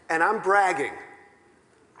 And I'm bragging.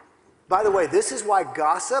 By the way, this is why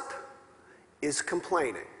gossip is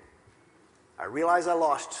complaining. I realize I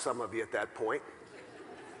lost some of you at that point.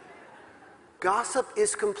 Gossip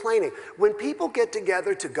is complaining. When people get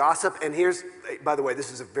together to gossip, and here's, by the way,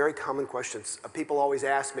 this is a very common question. People always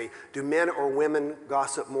ask me, do men or women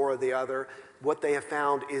gossip more of the other? What they have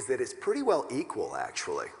found is that it's pretty well equal,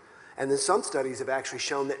 actually. And then some studies have actually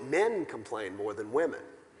shown that men complain more than women,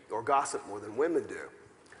 or gossip more than women do.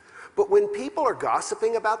 But when people are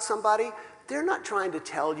gossiping about somebody, they're not trying to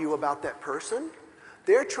tell you about that person.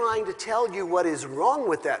 They're trying to tell you what is wrong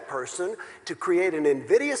with that person to create an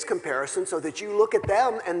invidious comparison so that you look at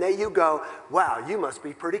them and then you go, wow, you must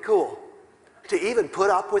be pretty cool to even put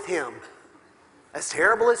up with him. As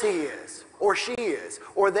terrible as he is, or she is,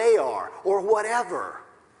 or they are, or whatever.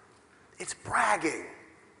 It's bragging.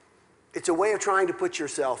 It's a way of trying to put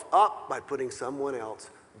yourself up by putting someone else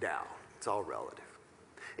down. It's all relative.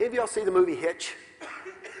 Any of y'all see the movie Hitch?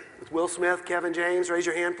 With Will Smith, Kevin James? Raise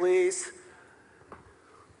your hand, please.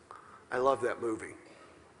 I love that movie.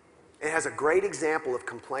 It has a great example of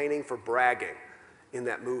complaining for bragging in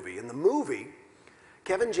that movie. In the movie,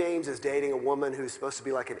 Kevin James is dating a woman who's supposed to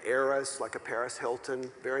be like an heiress, like a Paris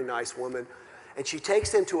Hilton, very nice woman. And she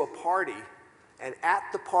takes him to a party, and at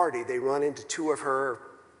the party, they run into two of her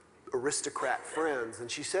aristocrat friends.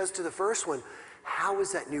 And she says to the first one, how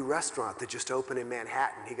is that new restaurant that just opened in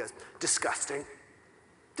Manhattan? He goes, disgusting,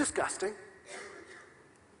 disgusting.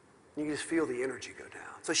 You can just feel the energy go down.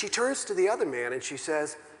 So she turns to the other man and she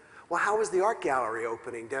says, well, how is the art gallery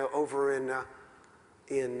opening down over in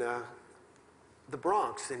the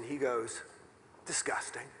Bronx? And he goes,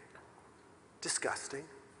 disgusting, disgusting.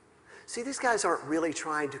 See, these guys aren't really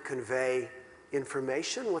trying to convey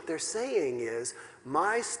information. What they're saying is,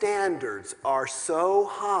 my standards are so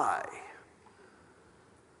high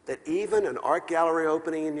that even an art gallery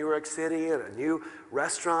opening in New York City and a new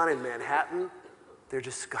restaurant in Manhattan, they're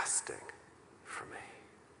disgusting for me.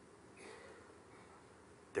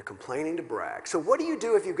 They're complaining to brag. So what do you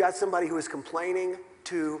do if you've got somebody who is complaining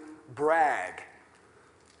to brag?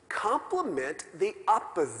 Compliment the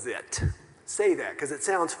opposite. Say that, because it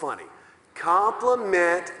sounds funny.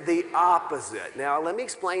 Compliment the opposite. Now, let me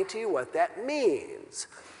explain to you what that means.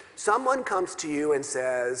 Someone comes to you and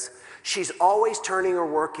says, she's always turning her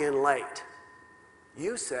work in late.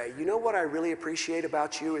 You say, you know what I really appreciate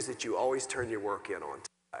about you is that you always turn your work in on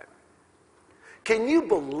time. Can you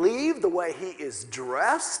believe the way he is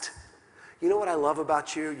dressed? You know what I love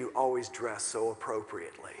about you? You always dress so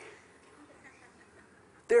appropriately.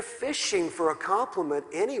 They're fishing for a compliment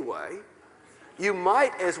anyway. You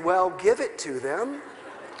might as well give it to them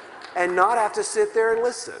and not have to sit there and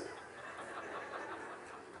listen.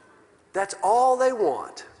 That's all they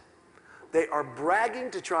want. They are bragging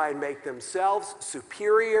to try and make themselves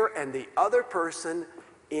superior and the other person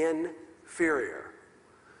inferior.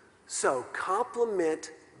 So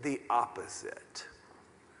complement the opposite.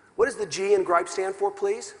 What does the G in gripe stand for,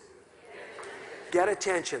 please? Get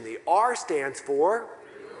attention. The R stands for?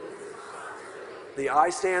 The I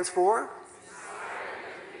stands for?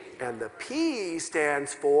 And the P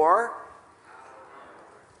stands for?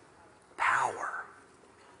 Power.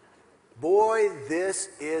 Boy,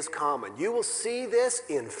 this is common. You will see this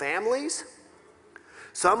in families.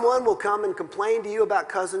 Someone will come and complain to you about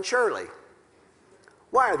Cousin Shirley.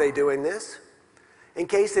 Why are they doing this? In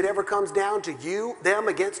case it ever comes down to them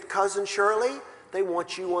against Cousin Shirley, they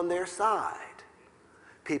want you on their side.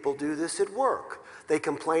 People do this at work. They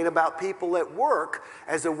complain about people at work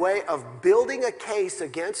as a way of building a case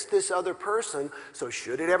against this other person, so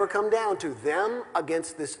should it ever come down to them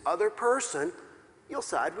against this other person, you'll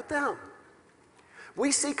side with them.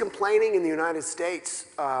 We see complaining in the United States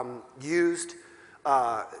used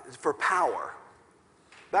for power.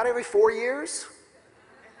 About every 4 years.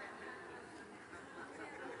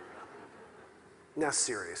 Now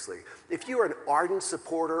seriously, if you are an ardent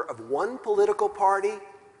supporter of one political party,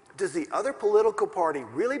 does the other political party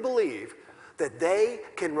really believe that they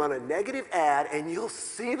can run a negative ad and you'll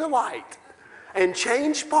see the light and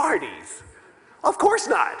change parties? Of course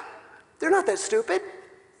not. They're not that stupid.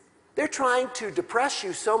 They're trying to depress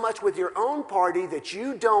you so much with your own party that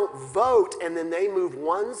you don't vote, and then they move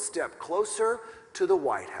one step closer to the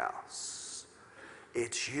White House.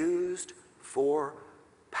 It's used for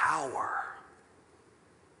power.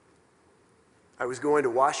 I was going to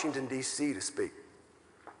Washington, D.C. to speak.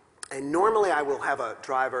 And normally I will have a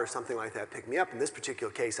driver or something like that pick me up. In this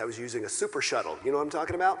particular case, I was using a super shuttle. You know what I'm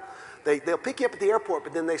talking about? They'll pick you up at the airport,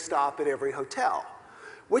 but then they stop at every hotel,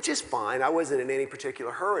 which is fine. I wasn't in any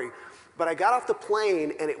particular hurry. But I got off the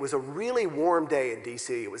plane, and it was a really warm day in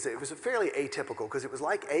D.C. It was fairly atypical because it was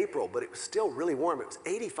like April, but it was still really warm. It was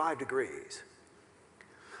 85 degrees.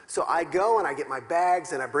 So I go and I get my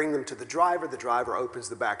bags and I bring them to the driver. The driver opens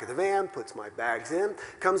the back of the van, puts my bags in,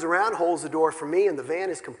 comes around, holds the door for me, and the van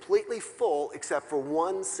is completely full except for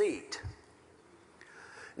one seat.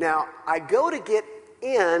 Now, I go to get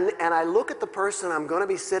in and I look at the person I'm going to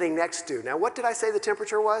be sitting next to. Now, what did I say the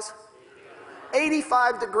temperature was?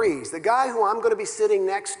 85 degrees. The guy who I'm going to be sitting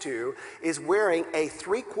next to is wearing a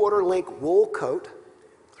 3/4 length wool coat,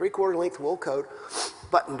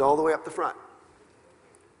 buttoned all the way up the front.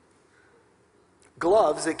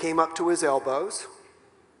 Gloves that came up to his elbows,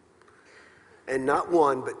 and not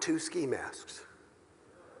one but 2 ski masks.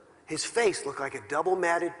 His face looked like a double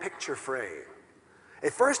matted picture frame.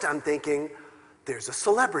 At first I'm thinking, there's a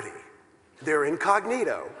celebrity. They're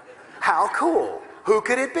incognito. How cool. Who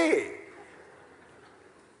could it be?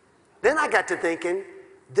 Then I got to thinking,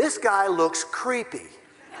 this guy looks creepy.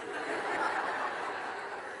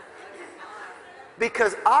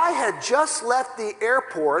 Because I had just left the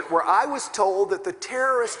airport where I was told that the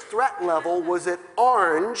terrorist threat level was at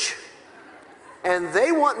orange, and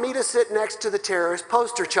they want me to sit next to the terrorist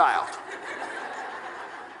poster child.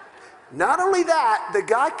 Not only that, the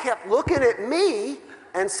guy kept looking at me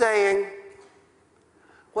and saying,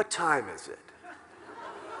 "What time is it?"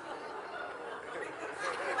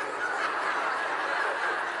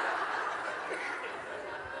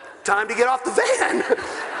 Time to get off the van.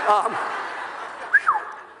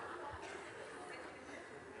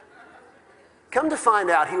 Come to find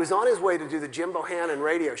out, he was on his way to do the Jim Bohannon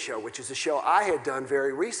radio show, which is a show I had done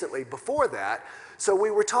very recently before that. So we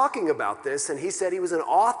were talking about this, and he said he was an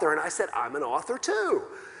author, and I said, I'm an author too.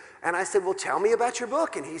 And I said, well, tell me about your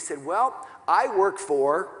book. And he said, well, I work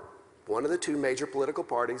for one of the 2 major political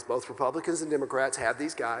parties, both Republicans and Democrats have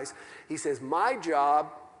these guys. He says, my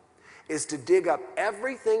job is to dig up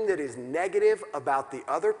everything that is negative about the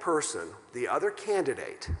other person, the other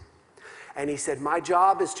candidate. And he said, my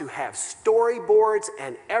job is to have storyboards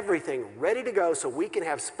and everything ready to go so we can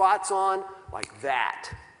have spots on like that.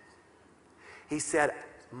 He said,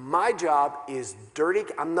 my job is dirty,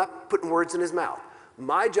 I'm not putting words in his mouth.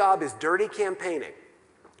 My job is dirty campaigning.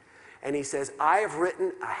 And he says, I have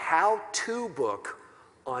written a how-to book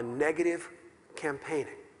on negative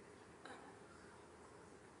campaigning.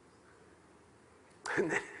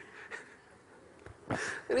 And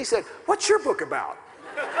he said, what's your book about?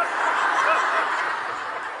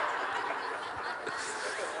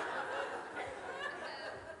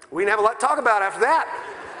 We didn't have a lot to talk about after that.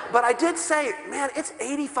 But I did say, man, it's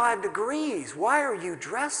 85 degrees. Why are you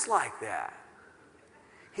dressed like that?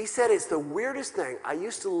 He said, it's the weirdest thing. I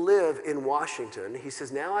used to live in Washington. He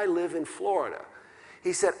says, now I live in Florida.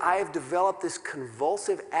 He said, I have developed this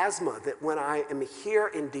convulsive asthma that when I am here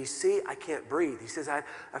in D.C., I can't breathe. He says,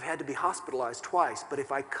 I've had to be hospitalized twice. But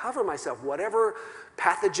if I cover myself, whatever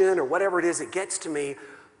pathogen or whatever it is that gets to me,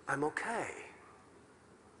 I'm okay.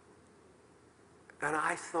 And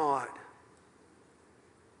I thought,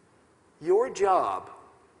 your job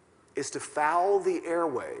is to foul the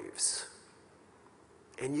airwaves,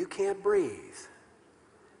 and you can't breathe.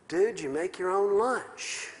 Dude, you make your own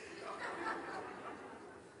lunch.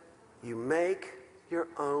 You make your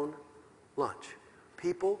own lunch.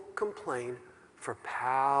 People complain for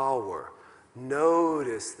power.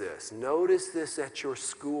 Notice this. Notice this at your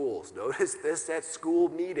schools. Notice this at school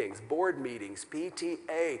meetings, board meetings,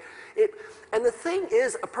 PTA. And the thing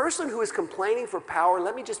is, a person who is complaining for power,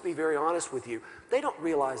 let me just be very honest with you, they don't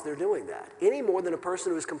realize they're doing that any more than a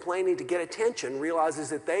person who is complaining to get attention realizes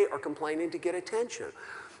that they are complaining to get attention.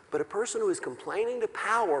 But a person who is complaining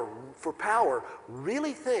for power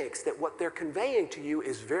really thinks that what they're conveying to you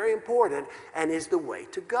is very important and is the way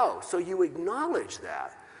to go. So you acknowledge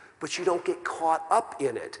that, but you don't get caught up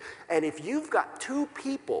in it. And if you've got two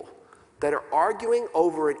people that are arguing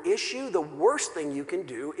over an issue, the worst thing you can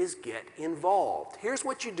do is get involved. Here's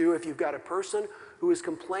what you do if you've got a person who is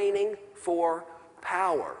complaining for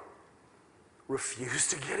power. Refuse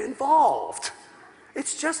to get involved.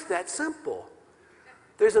 It's just that simple.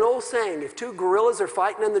 There's an old saying, if two gorillas are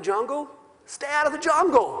fighting in the jungle, stay out of the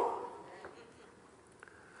jungle.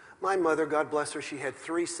 My mother, God bless her, she had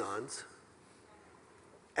 3 sons.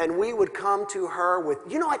 And we would come to her with,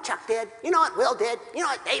 you know what Chuck did? You know what Will did? You know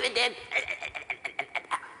what David did?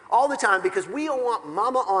 All the time, because we don't want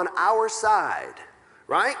mama on our side,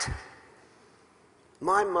 right?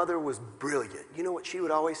 My mother was brilliant. You know what she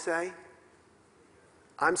would always say?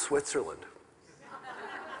 I'm Switzerland.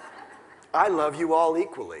 I love you all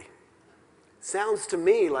equally. Sounds to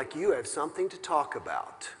me like you have something to talk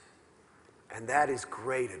about. And that is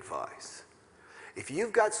great advice. If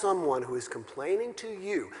you've got someone who is complaining to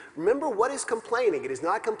you, remember what is complaining. It is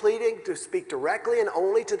not complaining to speak directly and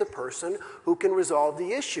only to the person who can resolve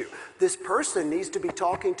the issue. This person needs to be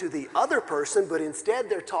talking to the other person, but instead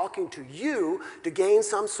they're talking to you to gain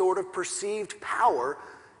some sort of perceived power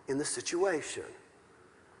in the situation.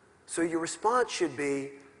 So your response should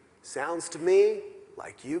be, sounds to me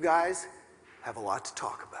like you guys have a lot to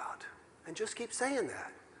talk about. And just keep saying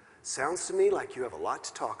that. Sounds to me like you have a lot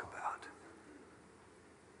to talk about.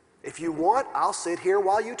 If you want, I'll sit here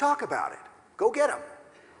while you talk about it. Go get them.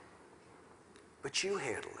 But you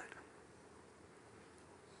handle it.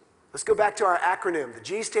 Let's go back to our acronym. The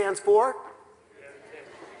G stands for?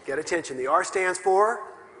 Get attention. The R stands for?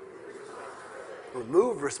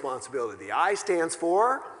 Remove responsibility. The I stands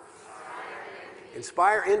for?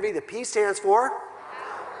 Inspire envy. The P stands for?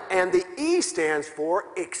 And the E stands for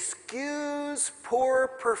excuse poor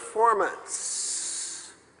performance.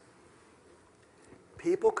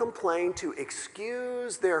 People complain to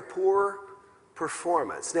excuse their poor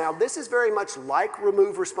performance. Now, this is very much like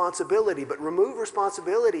remove responsibility, but remove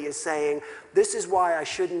responsibility is saying, this is why I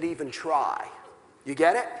shouldn't even try. You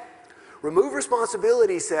get it? Remove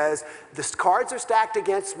responsibility says, the cards are stacked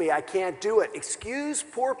against me, I can't do it. Excuse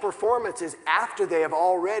poor performance is after they have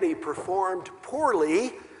already performed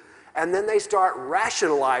poorly, and then they start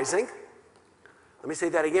rationalizing. Let me say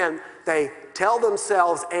that again. They tell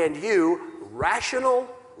themselves and you rational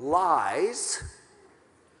lies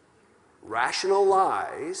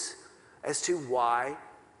as to why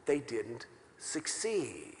they didn't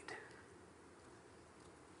succeed.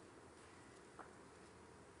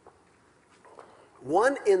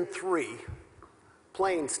 1 in 3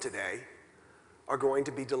 planes today are going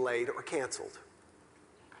to be delayed or canceled.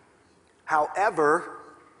 However,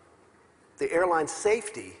 the airline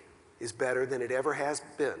safety is better than it ever has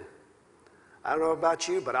been. I don't know about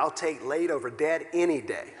you, but I'll take late over dead any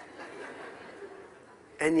day.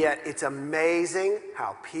 And yet, it's amazing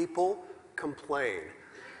how people complain.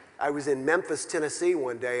 I was in Memphis, Tennessee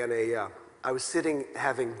one day, and I was sitting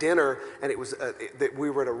having dinner, and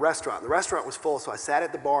we were at a restaurant. The restaurant was full, so I sat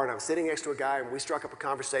at the bar, and I was sitting next to a guy, and we struck up a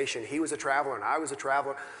conversation. He was a traveler, and I was a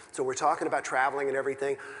traveler, so we're talking about traveling and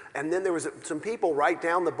everything. And then there was some people right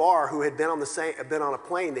down the bar who had been on a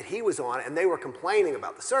plane that he was on, and they were complaining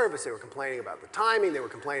about the service, they were complaining about the timing, they were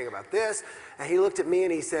complaining about this. And he looked at me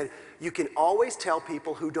and he said, you can always tell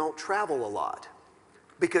people who don't travel a lot,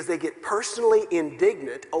 because they get personally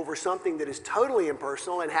indignant over something that is totally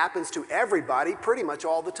impersonal and happens to everybody pretty much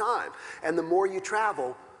all the time. And the more you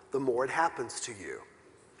travel, the more it happens to you.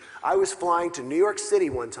 I was flying to New York City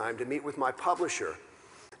one time to meet with my publisher,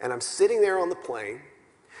 and I'm sitting there on the plane,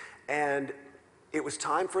 and it was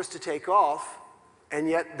time for us to take off, and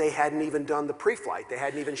yet they hadn't even done the pre-flight. They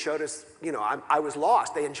hadn't even showed us, I was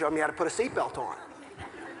lost. They hadn't shown me how to put a seatbelt on.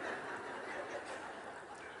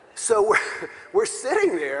 So we're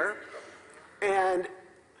sitting there, and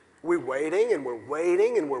We're waiting and we're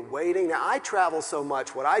waiting and we're waiting. Now, I travel so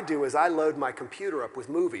much, what I do is I load my computer up with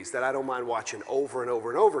movies that I don't mind watching over and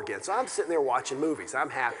over and over again. So I'm sitting there watching movies.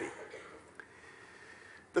 I'm happy.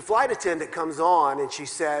 The flight attendant comes on and she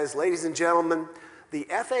says, "Ladies and gentlemen, the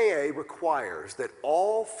FAA requires that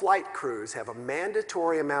all flight crews have a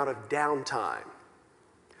mandatory amount of downtime."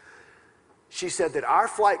 She said that our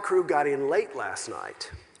flight crew got in late last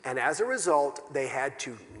night, and as a result, they had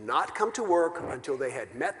to not come to work until they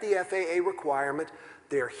had met the FAA requirement.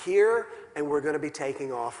 They're here, and we're going to be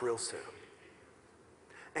taking off real soon.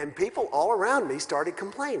 And people all around me started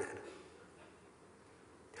complaining.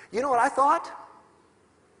 You know what I thought?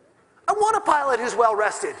 I want a pilot who's well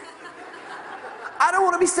rested. I don't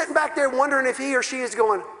want to be sitting back there wondering if he or she is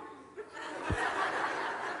going.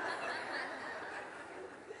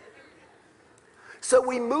 So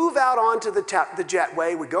we move out onto the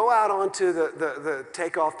jetway, we go out onto the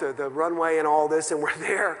takeoff, the runway and all this, and we're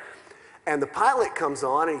there. And the pilot comes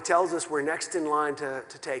on and he tells us we're next in line to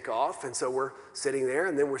take off. And so we're sitting there,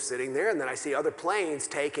 and then we're sitting there, and then I see other planes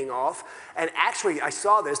taking off. And actually, I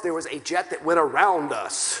saw this, there was a jet that went around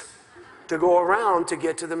us to go around to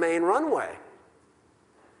get to the main runway.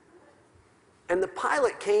 And the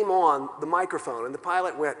pilot came on the microphone, and the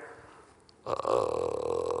pilot went,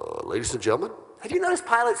 "Ladies and gentlemen." Have you noticed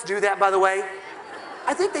pilots do that, by the way?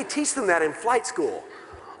 I think they teach them that in flight school.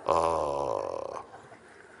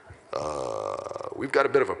 We've got a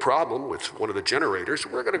bit of a problem with one of the generators.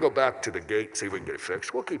 We're going to go back to the gate, see if we can get it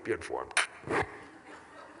fixed. We'll keep you informed.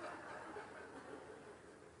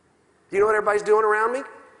 You know what everybody's doing around me?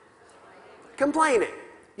 Complaining.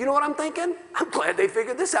 You know what I'm thinking? I'm glad they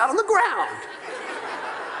figured this out on the ground.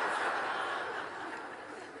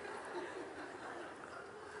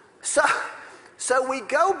 So we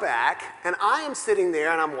go back, and I am sitting there,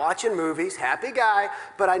 and I'm watching movies, happy guy,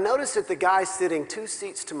 but I notice that the guy sitting 2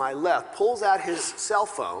 seats to my left pulls out his cell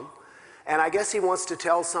phone, and I guess he wants to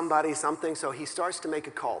tell somebody something, so he starts to make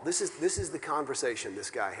a call. This is the conversation this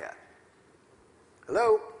guy had.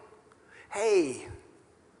 "Hello? Hey.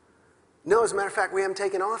 No, as a matter of fact, we haven't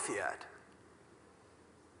taken off yet."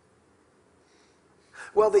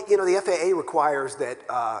 Well, the FAA requires that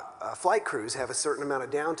flight crews have a certain amount of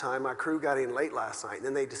downtime. My crew got in late last night, and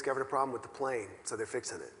then they discovered a problem with the plane, so they're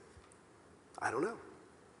fixing it. I don't know.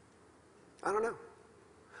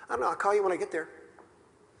 I'll call you when I get there.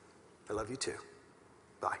 I love you too.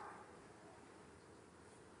 Bye.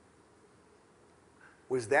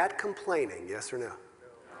 Was that complaining, yes or no?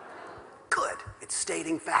 Good. It's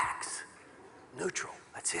stating facts. Neutral.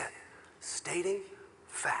 That's it. Stating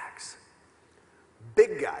facts.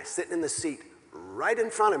 Big guy sitting in the seat right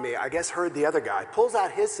in front of me, I guess heard the other guy, pulls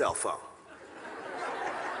out his cell phone.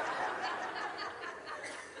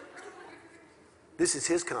 This is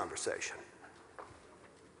his conversation.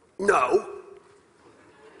 No.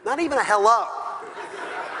 Not even a hello.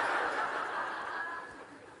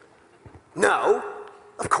 No.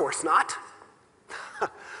 Of course not.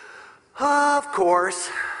 Of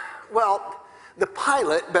course. Well, the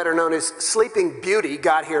pilot, better known as Sleeping Beauty,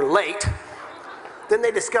 got here late. Then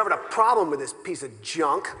they discovered a problem with this piece of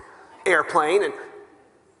junk airplane, and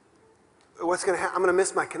what's going to happen? I'm going to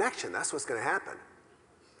miss my connection. That's what's going to happen.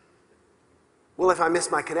 Well, if I miss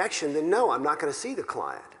my connection, then no, I'm not going to see the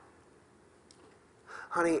client.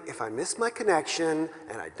 Honey, if I miss my connection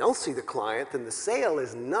and I don't see the client, then the sale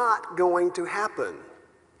is not going to happen.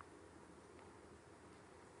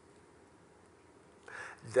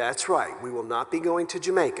 That's right, we will not be going to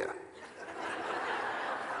Jamaica.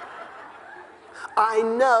 I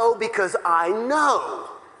know because I know.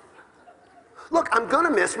 Look, I'm going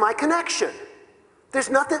to miss my connection. There's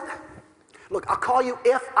nothing. Look, I'll call you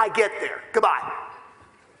if I get there. Goodbye.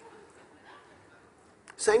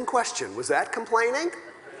 Same question. Was that complaining?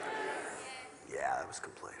 Yeah, that was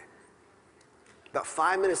complaining. About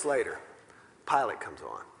 5 minutes later, pilot comes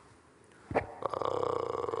on.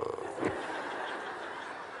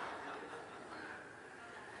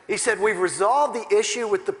 He said, "We've resolved the issue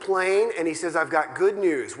with the plane," and he says, "I've got good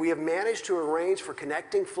news. We have managed to arrange for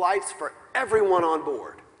connecting flights for everyone on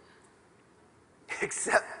board,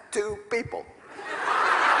 except 2 people.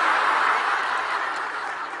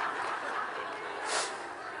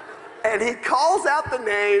 And he calls out the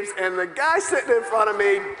names, and the guy sitting in front of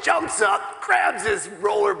me jumps up, grabs his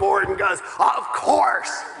rollerboard, and goes, "Of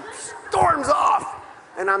course!" Storms off.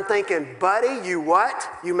 And I'm thinking, buddy, you what?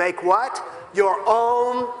 You make what? Your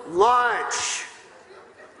own lunch.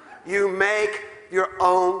 You make your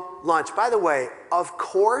own lunch. By the way, of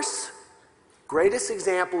course, greatest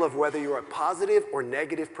example of whether you're a positive or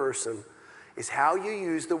negative person is how you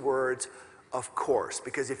use the words "of course."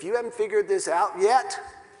 Because if you haven't figured this out yet,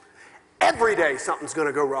 Every day something's going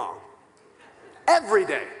to go wrong. Every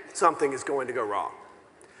day something is going to go wrong.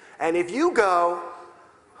 And if you go,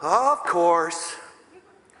 of course,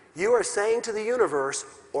 you are saying to the universe,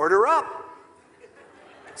 order up.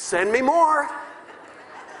 Send me more.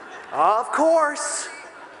 Of course.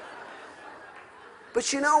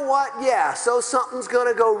 But you know what? Yeah, so something's going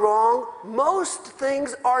to go wrong. Most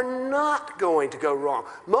things are not going to go wrong.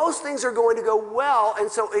 Most things are going to go well. And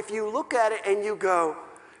so if you look at it and you go,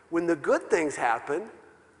 when the good things happen,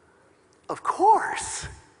 of course,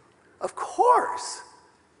 of course.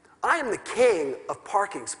 I am the king of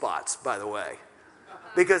parking spots, by the way,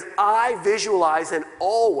 because I visualize and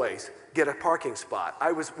always get a parking spot.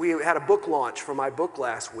 We had a book launch for my book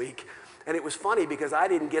last week, and it was funny because I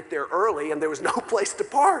didn't get there early and there was no place to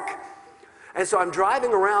park. And so I'm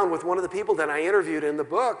driving around with one of the people that I interviewed in the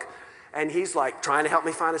book, and he's like trying to help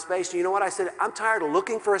me find a space. And you know what? I said, I'm tired of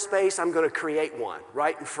looking for a space. I'm going to create one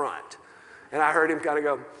right in front. And I heard him kind of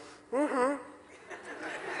go, mm-hmm.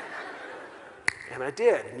 And I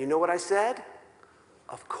did. And you know what I said?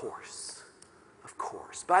 Of course. Of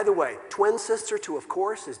course. By the way, twin sister to of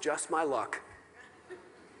course is just my luck.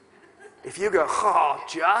 If you go, oh,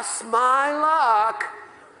 just my luck,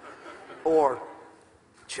 or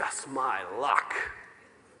just my luck,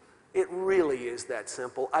 it really is that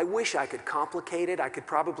simple. I wish I could complicate it. I could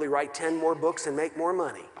probably write 10 more books and make more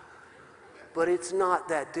money. But it's not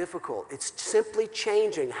that difficult. It's simply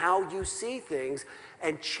changing how you see things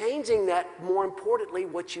and changing that, more importantly,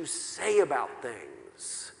 what you say about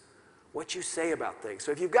things. What you say about things.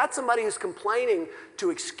 So if you've got somebody who's complaining to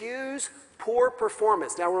excuse poor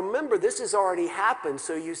performance. Now remember, this has already happened,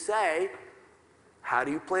 so you say, how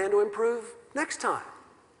do you plan to improve next time?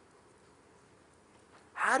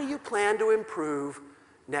 How do you plan to improve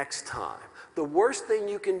next time? The worst thing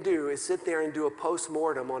you can do is sit there and do a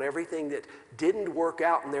post-mortem on everything that didn't work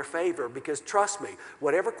out in their favor, because trust me,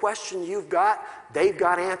 whatever question you've got, they've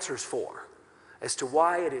got answers for as to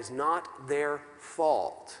why it is not their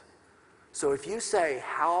fault. So if you say,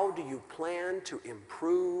 how do you plan to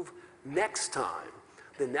improve next time,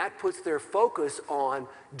 then that puts their focus on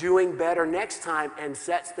doing better next time and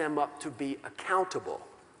sets them up to be accountable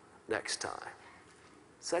next time.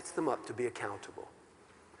 Sets them up to be accountable.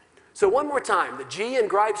 So one more time, the G in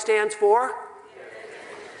gripe stands for?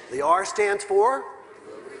 The R stands for?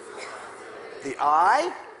 The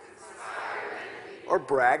I? Or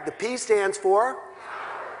brag. The P stands for?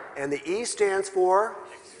 And the E stands for?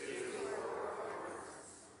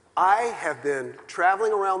 I have been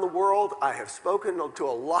traveling around the world. I have spoken to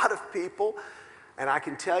a lot of people, and I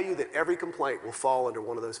can tell you that every complaint will fall under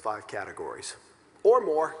one of those 5 categories, or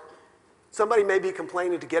more. Somebody may be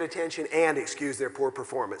complaining to get attention and excuse their poor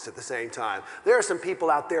performance at the same time. There are some people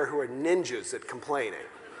out there who are ninjas at complaining.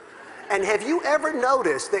 And have you ever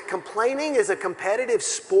noticed that complaining is a competitive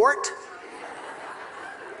sport?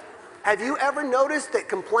 Have you ever noticed that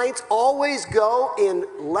complaints always go in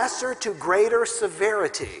lesser to greater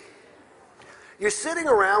severity? You're sitting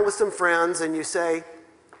around with some friends and you say,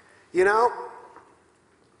 you know,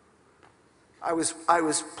 I was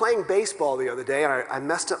playing baseball the other day and I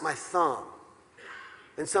messed up my thumb.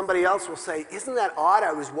 And somebody else will say, isn't that odd?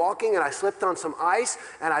 I was walking and I slipped on some ice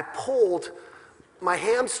and I pulled my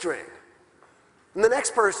hamstring. And the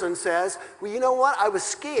next person says, well, you know what? I was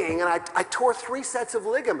skiing and I tore 3 sets of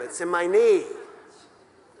ligaments in my knee.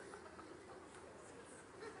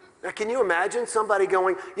 Now, can you imagine somebody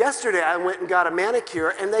going, yesterday I went and got a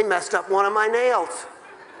manicure and they messed up one of my nails.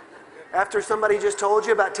 After somebody just told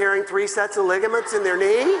you about tearing 3 sets of ligaments in their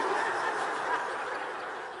knee?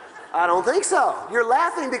 I don't think so. You're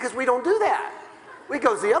laughing because we don't do that. It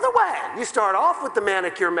goes the other way. You start off with the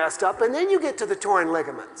manicure messed up and then you get to the torn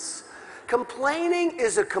ligaments. Complaining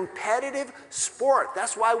is a competitive sport.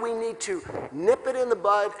 That's why we need to nip it in the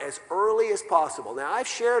bud as early as possible. Now, I've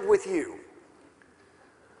shared with you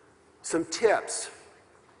some tips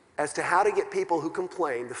as to how to get people who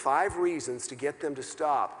complain, the 5 reasons to get them to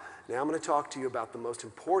stop. Now I'm going to talk to you about the most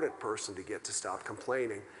important person to get to stop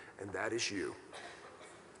complaining, and that is you.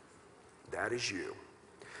 That is you.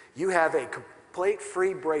 You have a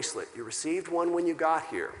complaint-free bracelet. You received one when you got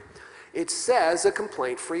here. It says a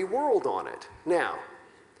complaint-free world on it. Now,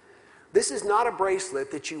 this is not a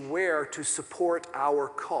bracelet that you wear to support our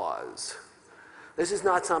cause. This is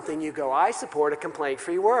not something you go, I support a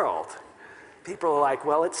complaint-free world. People are like,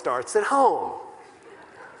 well, it starts at home.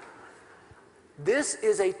 This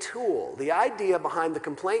is a tool. The idea behind the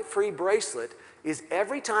complaint-free bracelet is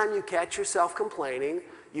every time you catch yourself complaining,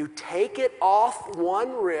 you take it off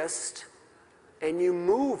one wrist and you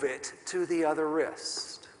move it to the other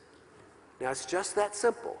wrist. Now, it's just that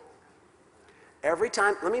simple. Every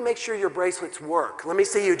time, let me make sure your bracelets work. Let me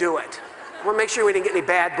see you do it. I want to make sure we didn't get any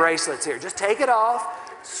bad bracelets here. Just take it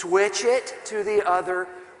off, switch it to the other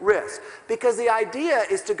wrist. Because the idea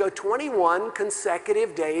is to go 21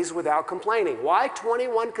 consecutive days without complaining. Why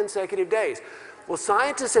 21 consecutive days? Well,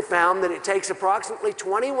 scientists have found that it takes approximately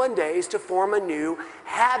 21 days to form a new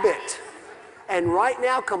habit. And right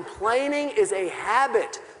now, complaining is a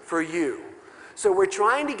habit for you. So we're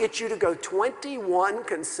trying to get you to go 21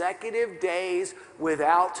 consecutive days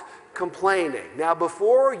without complaining. Now,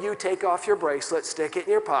 before you take off your bracelet, stick it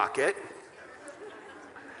in your pocket,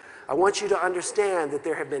 I want you to understand that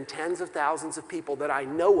there have been tens of thousands of people that I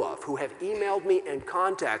know of who have emailed me and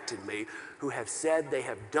contacted me who have said they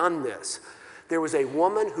have done this. There was a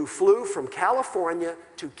woman who flew from California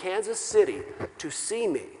to Kansas City to see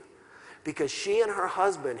me because she and her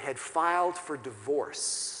husband had filed for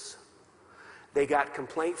divorce. They got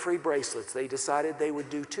complaint-free bracelets. They decided they would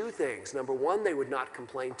do two things. Number one, they would not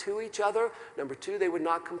complain to each other. Number two, they would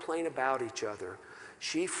not complain about each other.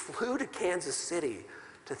 She flew to Kansas City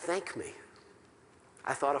to thank me.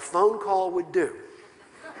 I thought a phone call would do.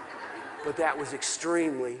 But that was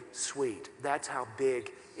extremely sweet. That's how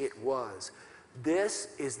big it was.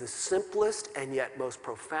 This is the simplest and yet most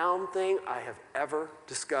profound thing I have ever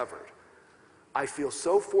discovered. I feel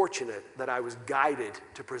so fortunate that I was guided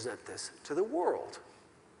to present this to the world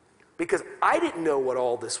because I didn't know what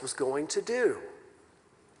all this was going to do.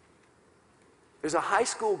 There's a high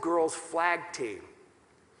school girls flag team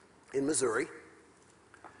in Missouri.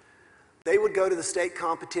 They would go to the state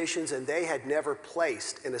competitions and they had never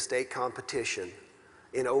placed in a state competition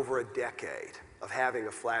in over a decade of having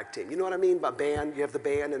a flag team. You know what I mean by band? You have the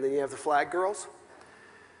band and then you have the flag girls.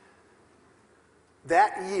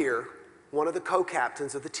 That year, one of the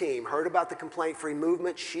co-captains of the team heard about the complaint-free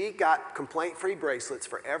movement. She got complaint-free bracelets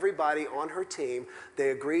for everybody on her team.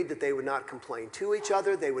 They agreed that they would not complain to each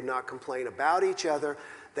other. They would not complain about each other.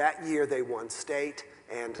 That year, they won state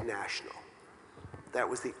and national. That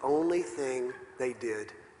was the only thing they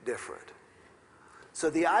did different. So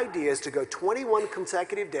the idea is to go 21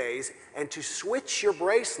 consecutive days and to switch your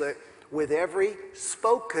bracelet with every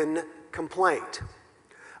spoken complaint.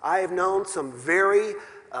 I have known some very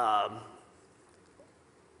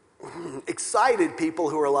excited people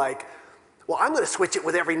who are like, well, I'm going to switch it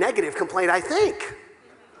with every negative complaint I think.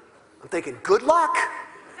 I'm thinking, good luck.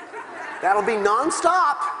 That'll be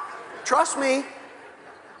nonstop. Trust me.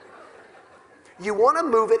 You want to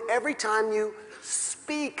move it every time you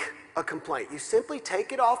speak a complaint. You simply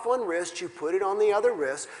take it off one wrist, you put it on the other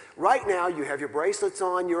wrist. Right now, you have your bracelets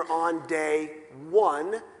on, you're on day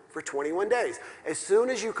 1 for 21 days. As soon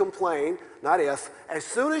as you complain, not if, as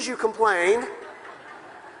soon as you complain,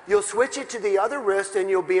 you'll switch it to the other wrist and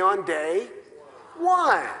you'll be on day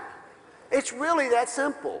 1. It's really that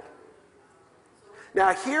simple.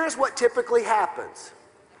 Now, here's what typically happens.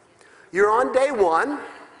 You're on day 1,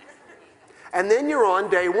 and then you're on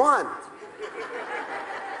day 1.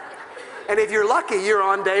 And if you're lucky, you're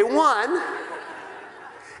on day 1,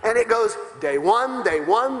 and it goes day 1, day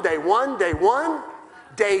 1, day 1, day 1,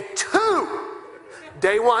 day 2,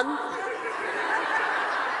 day 1,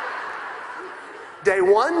 day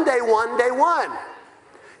 1, day 1, day 1,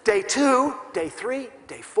 day 2, day 3,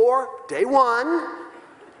 day 4, day 1.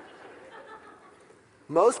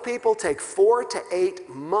 Most people take 4 to 8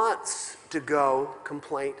 months to go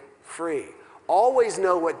complaint-free. Always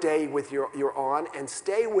know what day you're on and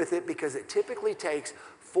stay with it because it typically takes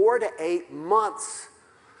 4 to 8 months.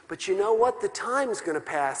 But you know what? The time's going to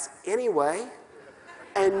pass anyway.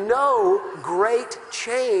 And no great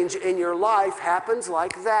change in your life happens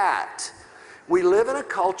like that. We live in a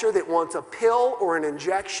culture that wants a pill or an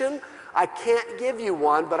injection. I can't give you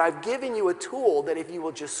one, but I've given you a tool that if you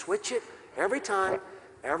will just switch it every time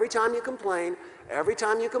you complain, every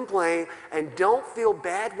time you complain, and don't feel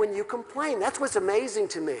bad when you complain. That's what's amazing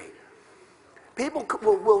to me. People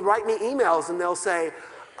will write me emails and they'll say,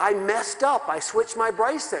 I messed up, I switched my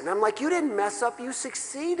bracelet. And I'm like, you didn't mess up, you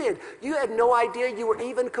succeeded. You had no idea you were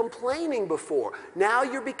even complaining before. Now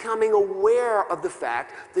you're becoming aware of the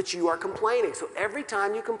fact that you are complaining. So every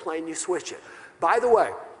time you complain, you switch it. By the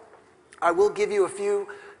way, I will give you a few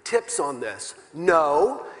tips on this.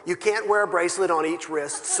 No, you can't wear a bracelet on each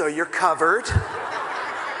wrist, so you're covered.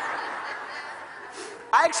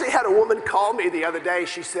 I actually had a woman call me the other day.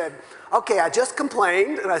 She said, okay, I just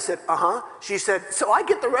complained. And I said, uh-huh. She said, so I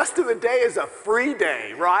get the rest of the day as a free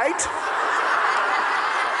day, right?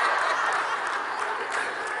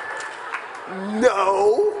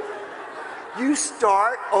 No. You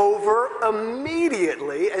start over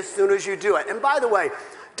immediately as soon as you do it. And by the way,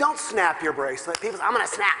 don't snap your bracelet. People say, I'm going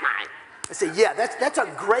to snap mine. I say, yeah, that's a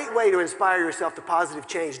great way to inspire yourself to positive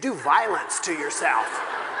change. Do violence to yourself.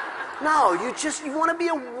 No, you want to be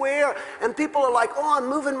aware. And people are like, oh, I'm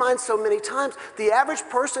moving mine so many times. The average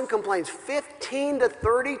person complains 15 to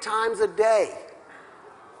 30 times a day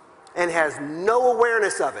and has no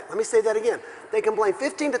awareness of it. Let me say that again. They complain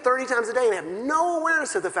 15 to 30 times a day and have no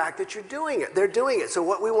awareness of the fact that you're doing it. They're doing it. So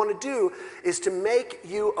what we want to do is to make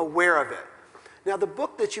you aware of it. Now, the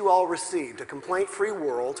book that you all received, A Complaint-Free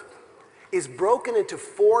World, is broken into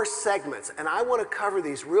 4 segments, and I want to cover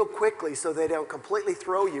these real quickly so they don't completely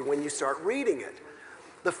throw you when you start reading it.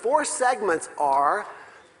 The 4 segments are,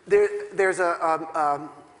 there's a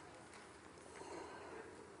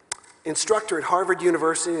instructor at Harvard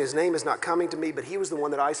University, his name is not coming to me, but he was the one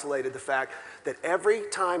that isolated the fact that every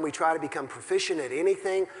time we try to become proficient at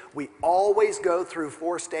anything, we always go through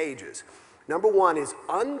 4 stages. Number 1 is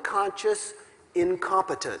unconscious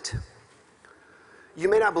incompetent. You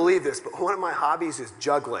may not believe this, but one of my hobbies is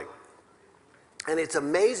juggling. And it's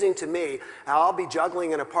amazing to me how I'll be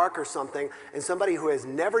juggling in a park or something, and somebody who has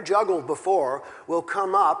never juggled before will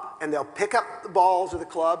come up and they'll pick up the balls or the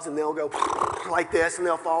clubs and they'll go like this and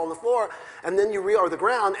they'll fall on the floor, and then or the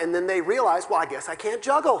ground, and then they realize, well, I guess I can't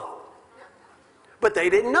juggle. But they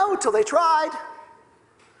didn't know till they tried.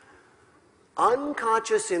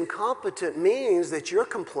 Unconscious incompetent means that you're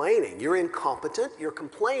complaining. You're incompetent, you're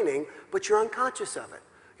complaining, but you're unconscious of it.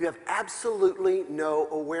 You have absolutely no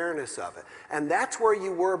awareness of it. And that's where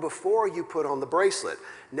you were before you put on the bracelet.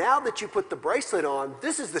 Now that you put the bracelet on,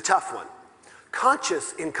 this is the tough one.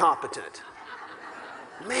 Conscious incompetent.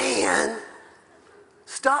 Man,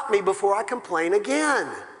 stop me before I complain again.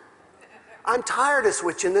 I'm tired of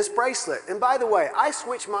switching this bracelet. And by the way, I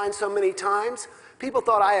switched mine so many times, people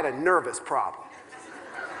thought I had a nervous problem.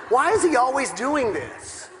 Why is he always doing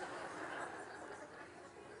this?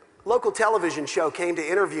 Local television show came to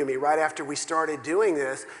interview me right after we started doing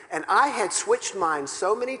this, and I had switched mine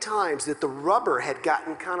so many times that the rubber had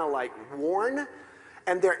gotten kind of like worn,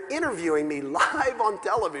 and they're interviewing me live on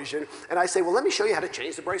television, and I say, well, let me show you how to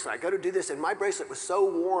change the bracelet. I go to do this, and my bracelet was so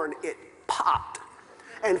worn, it popped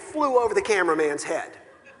and flew over the cameraman's head.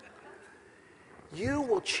 You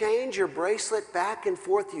will change your bracelet back and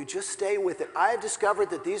forth. You just stay with it. I have discovered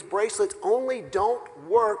that these bracelets only don't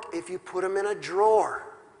work if you put them in a drawer.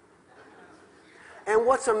 And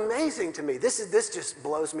what's amazing to me, this just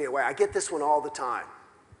blows me away. I get this one all the time.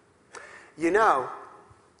 You know,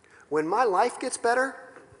 when my life gets better,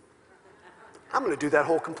 I'm going to do that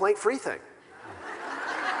whole complaint-free thing.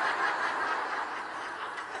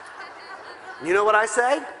 You know what I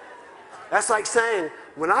say? That's like saying,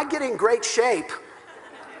 when I get in great shape,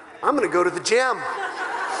 I'm going to go to the gym.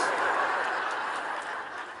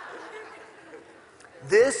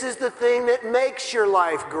 This is the thing that makes your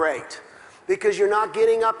life great, because you're not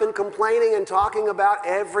getting up and complaining and talking about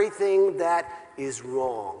everything that is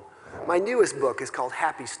wrong. My newest book is called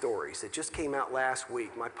Happy Stories. It just came out last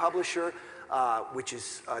week. My publisher, which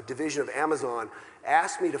is a division of Amazon,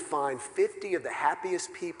 asked me to find 50 of the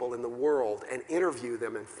happiest people in the world and interview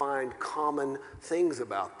them and find common things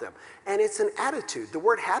about them. And it's an attitude. The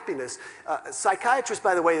word happiness, psychiatrists,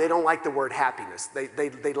 by the way, they don't like the word happiness.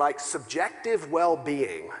 They like subjective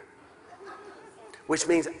well-being, which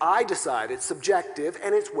means I decide. It's subjective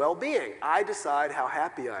and it's well-being. I decide how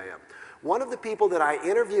happy I am. One of the people that I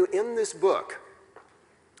interview in this book,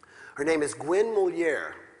 her name is Gwen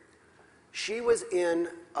Moliere. She was in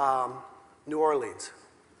New Orleans.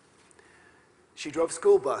 She drove a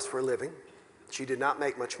school bus for a living. She did not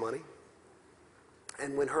make much money.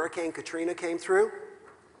 And when Hurricane Katrina came through,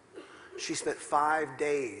 she spent 5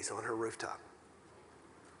 days on her rooftop.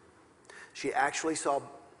 She actually saw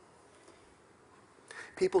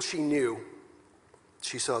people she knew.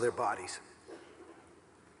 She saw their bodies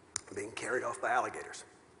being carried off by alligators.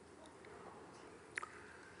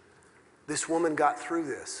 This woman got through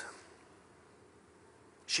this.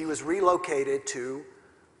 She was relocated to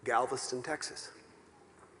Galveston, Texas,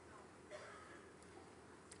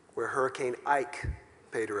 where Hurricane Ike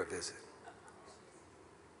paid her a visit.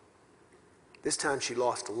 This time she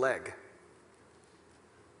lost a leg.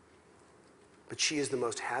 But she is the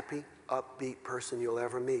most happy, upbeat person you'll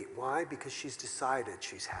ever meet. Why? Because she's decided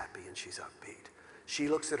she's happy and she's upbeat. She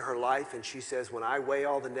looks at her life and she says, when I weigh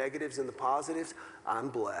all the negatives and the positives, I'm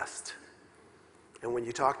blessed. And when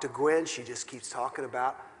you talk to Gwen, she just keeps talking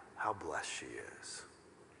about how blessed she is.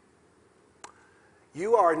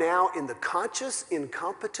 You are now in the conscious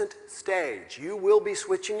incompetent stage. You will be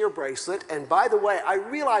switching your bracelet. And by the way, I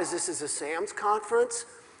realize this is a Sam's conference,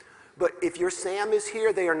 but if your Sam is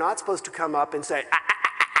here, they are not supposed to come up and say,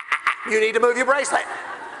 you need to move your bracelet.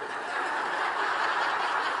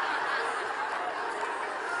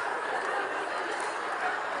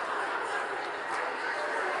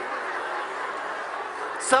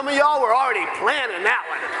 Some of y'all were already planning that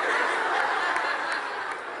one.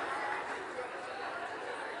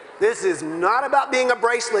 This is not about being a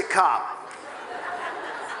bracelet cop.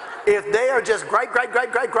 If they are just gripe, gripe,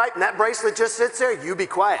 gripe, gripe, gripe, and that bracelet just sits there, you be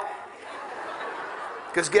quiet.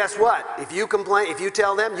 Because guess what? If you complain, if you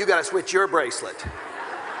tell them, you got to switch your bracelet.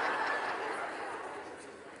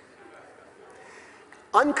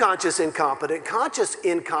 Unconscious incompetent, conscious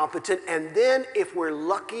incompetent, and then if we're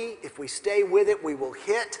lucky, if we stay with it, we will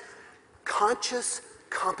hit conscious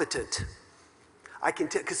competent. I can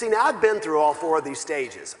tell, because see, now I've been through all 4 of these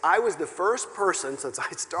stages. I was the first person since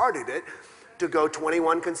I started it to go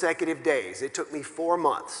 21 consecutive days. It took me 4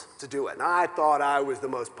 months to do it. And I thought I was the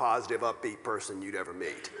most positive, upbeat person you'd ever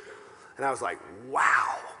meet. And I was like,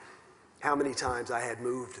 wow, how many times I had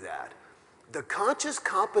moved that. The conscious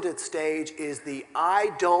competent stage is the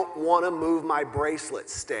I don't want to move my bracelet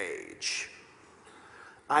stage.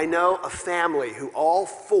 I know a family who all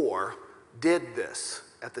 4 did this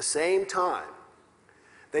at the same time.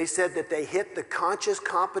 They said that they hit the conscious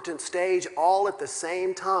competent stage all at the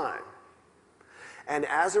same time. And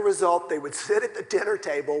as a result, they would sit at the dinner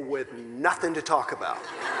table with nothing to talk about.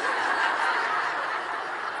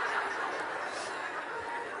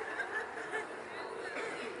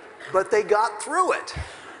 But they got through it.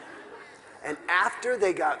 And after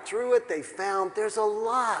they got through it, they found there's a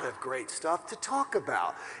lot of great stuff to talk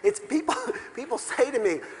about. It's people say to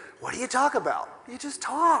me, what do you talk about? You just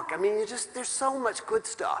talk. I mean, there's so much good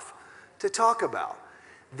stuff to talk about.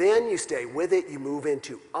 Then you stay with it, you move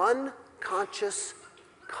into unconscious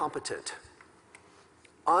competent.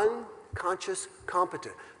 Unconscious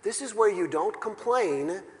competent. This is where you don't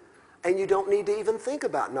complain and you don't need to even think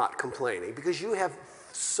about not complaining because you have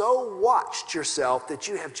so watched yourself that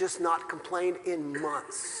you have just not complained in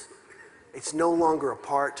months. It's no longer a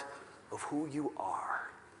part of who you are.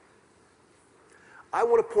 I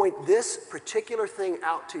want to point this particular thing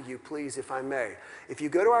out to you, please, if I may. If you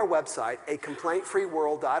go to our website,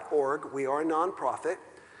 acomplaintfreeworld.org, we are a nonprofit,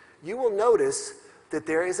 you will notice that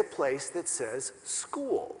there is a place that says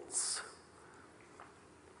schools.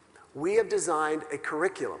 We have designed a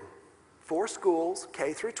curriculum for schools,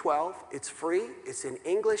 K through 12. It's free, it's in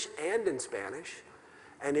English and in Spanish,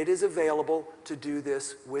 and it is available to do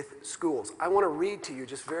this with schools. I want to read to you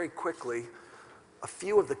just very quickly a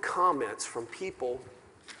few of the comments from people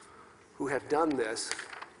who have done this,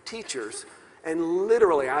 teachers, and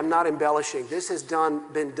literally, I'm not embellishing, this has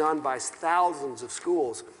been done by thousands of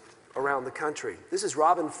schools around the country. This is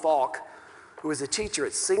Robin Falk, who is a teacher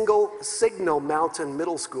at Signal Mountain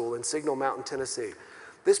Middle School in Signal Mountain, Tennessee.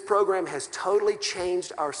 This program has totally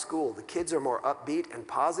changed our school. The kids are more upbeat and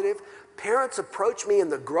positive. Parents approach me in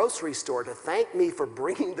the grocery store to thank me for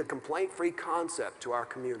bringing the complaint-free concept to our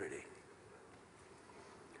community.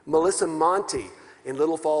 Melissa Monty in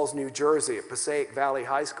Little Falls, New Jersey at Passaic Valley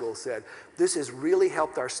High School said, "This has really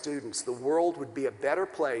helped our students. The world would be a better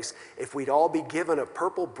place if we'd all be given a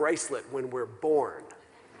purple bracelet when we're born."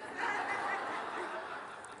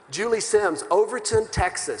 Julie Sims, Overton,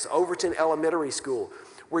 Texas, Overton Elementary School.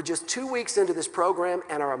 We're just 2 weeks into this program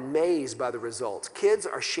and are amazed by the results. Kids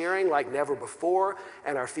are sharing like never before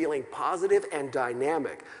and are feeling positive and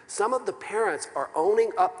dynamic. Some of the parents are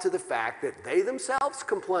owning up to the fact that they themselves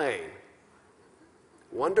complain.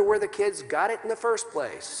 Wonder where the kids got it in the first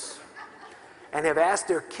place. And have asked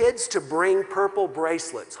their kids to bring purple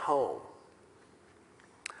bracelets home.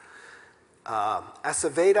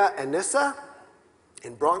 Aceveda Anissa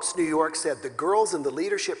in Bronx, New York said, "The girls in the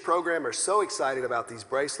leadership program are so excited about these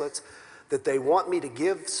bracelets that they want me to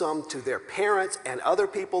give some to their parents and other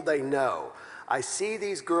people they know. I see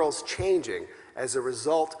these girls changing as a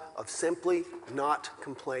result of simply not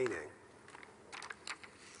complaining."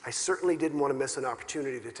 I certainly didn't want to miss an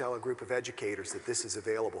opportunity to tell a group of educators that this is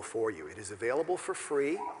available for you. It is available for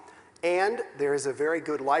free, and there is a very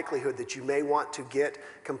good likelihood that you may want to get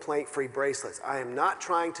complaint-free bracelets. I am not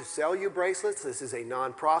trying to sell you bracelets. This is a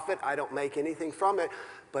nonprofit. I don't make anything from it,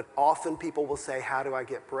 but often people will say, how do I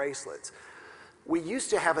get bracelets? We used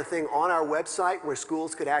to have a thing on our website where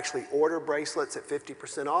schools could actually order bracelets at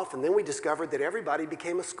 50% off, and then we discovered that everybody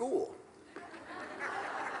became a school.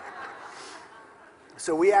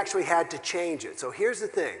 So we actually had to change it. So here's the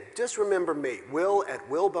thing. Just remember me,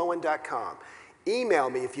 will@willbowen.com. Email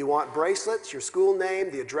me if you want bracelets, your school name,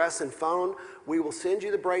 the address and phone. We will send you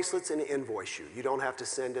the bracelets and invoice you. You don't have to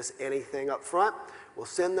send us anything up front. We'll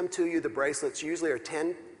send them to you. The bracelets usually are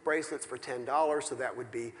 10 bracelets for $10, so that would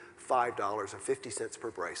be $5 or 50 cents per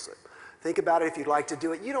bracelet. Think about it if you'd like to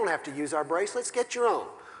do it. You don't have to use our bracelets. Get your own,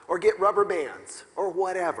 or get rubber bands, or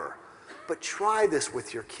whatever. but try this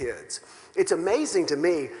with your kids. It's amazing to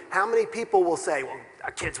me how many people will say, well,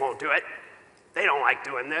 our kids won't do it. They don't like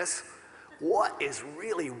doing this. What is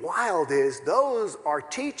really wild is those are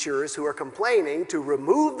teachers who are complaining to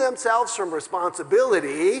remove themselves from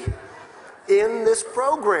responsibility in this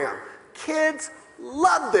program. Kids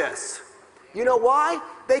love this. You know why?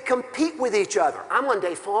 They compete with each other. I'm on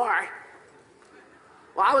day 4.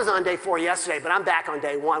 Well, I was on day 4 yesterday, but I'm back on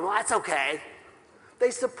day 1. Well, that's okay. They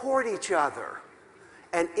support each other,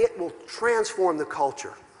 and it will transform the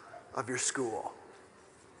culture of your school.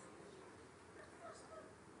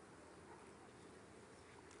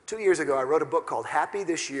 2 years ago, I wrote a book called Happy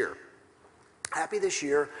This Year. Happy This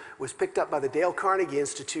Year was picked up by the Dale Carnegie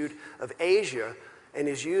Institute of Asia and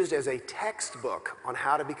is used as a textbook on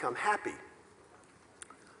how to become happy.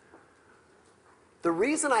 The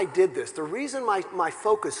reason I did this, the reason my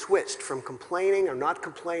focus switched from complaining or not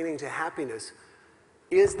complaining to happiness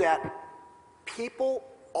is that people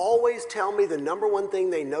always tell me the #1 thing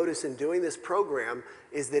they notice in doing this program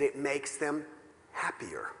is that it makes them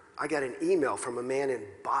happier. I got an email from a man in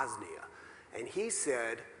Bosnia, and he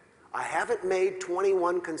said, I haven't made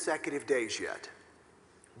 21 consecutive days yet,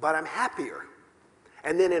 but I'm happier.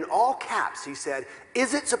 And then in all caps, he said,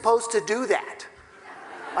 is it supposed to do that?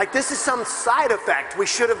 Like this is some side effect we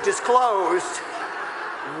should have disclosed.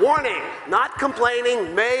 Warning, not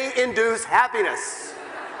complaining may induce happiness.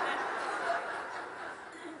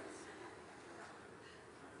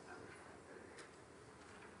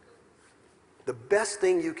 The best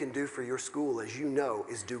thing you can do for your school, as you know,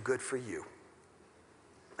 is do good for you.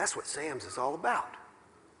 That's what SAMS is all about.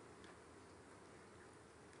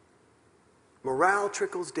 Morale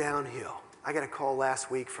trickles downhill. I got a call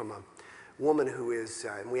last week from a woman who is,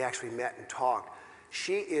 and we actually met and talked.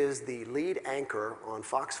 She is the lead anchor on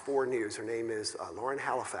Fox 4 News. Her name is Lauren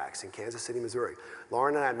Halifax in Kansas City, Missouri.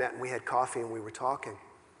 Lauren and I met and we had coffee and we were talking.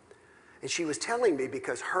 And she was telling me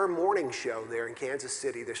because her morning show there in Kansas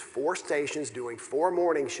City, there's 4 stations doing 4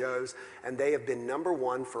 morning shows, and they have been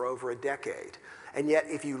 #1 for over a decade. And yet,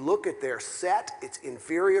 if you look at their set, it's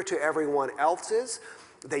inferior to everyone else's.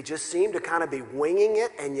 They just seem to kind of be winging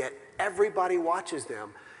it, and yet everybody watches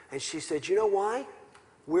them. And she said, you know why?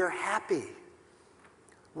 We're happy.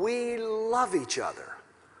 We love each other.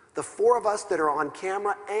 The 4 of us that are on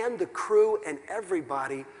camera and the crew and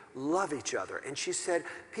everybody love each other. And she said,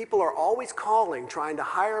 people are always calling, trying to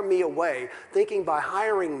hire me away, thinking by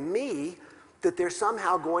hiring me that they're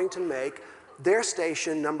somehow going to make their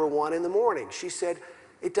station #1 in the morning. She said,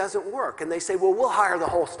 it doesn't work. And they say, well, we'll hire the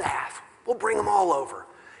whole staff. We'll bring them all over.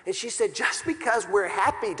 And she said, just because we're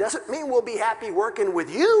happy doesn't mean we'll be happy working with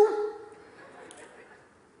you.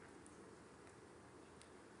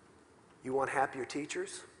 You want happier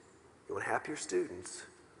teachers? You want happier students?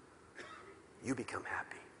 You become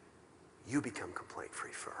happy. You become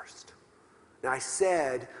complaint-free first. Now, I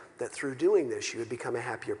said that through doing this, you would become a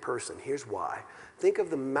happier person. Here's why. Think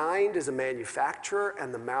of the mind as a manufacturer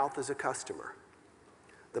and the mouth as a customer.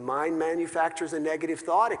 The mind manufactures a negative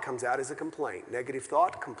thought, it comes out as a complaint. Negative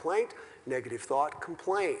thought, complaint, negative thought,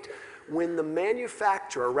 complaint. When the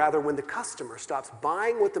manufacturer, rather when the customer stops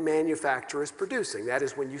buying what the manufacturer is producing, that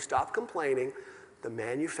is when you stop complaining, the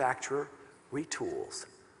manufacturer retools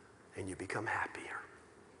and you become happier.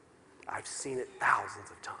 I've seen it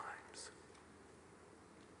thousands of times.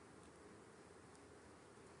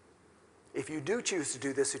 If you do choose to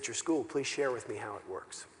do this at your school, please share with me how it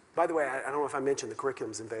works. By the way, I don't know if I mentioned the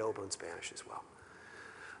curriculum is available in Spanish as well.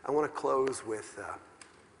 I want to close with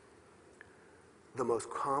the most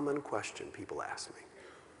common question people ask me.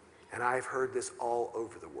 And I've heard this all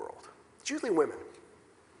over the world. It's usually women.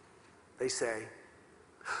 They say,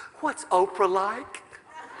 what's Oprah like?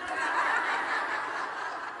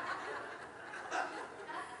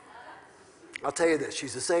 I'll tell you this,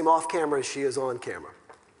 she's the same off camera as she is on camera.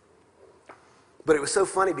 But it was so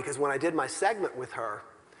funny because when I did my segment with her,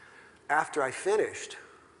 after I finished,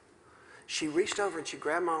 she reached over and she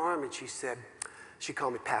grabbed my arm and she said, she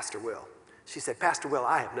called me Pastor Will. She said, Pastor Will,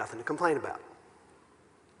 I have nothing to complain about.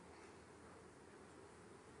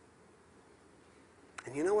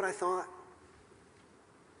 And you know what I thought?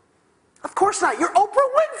 Of course not. You're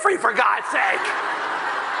Oprah Winfrey, for God's sake.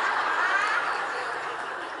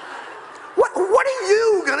 What are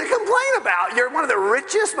you going to complain about? You're one of the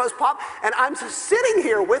richest, most and I'm sitting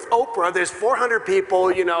here with Oprah. There's 400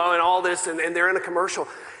 people, you know, and all this, and they're in a commercial.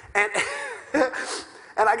 And,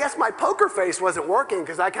 and I guess my poker face wasn't working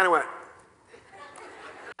because I kind of went.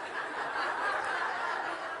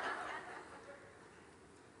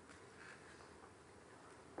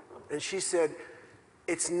 And she said,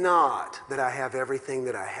 it's not that I have everything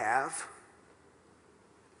that I have.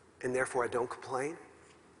 and therefore I don't complain?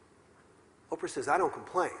 Oprah says, I don't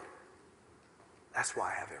complain. That's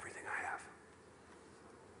why I have everything I have.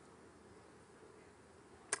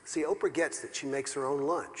 See, Oprah gets that she makes her own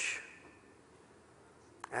lunch,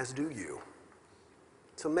 as do you.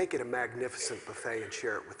 So make it a magnificent buffet and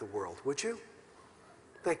share it with the world, would you?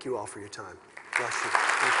 Thank you all for your time. Bless you.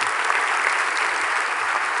 Thank you.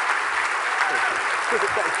 Thank you.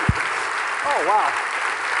 Thank you. Oh, wow.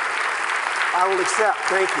 I will accept.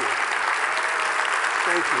 Thank you.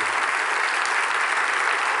 Thank you.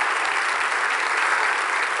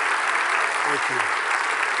 Thank you.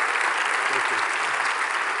 Thank you.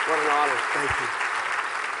 What an honor. Thank you.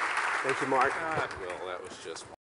 Thank you, Mark. God, Will, that was just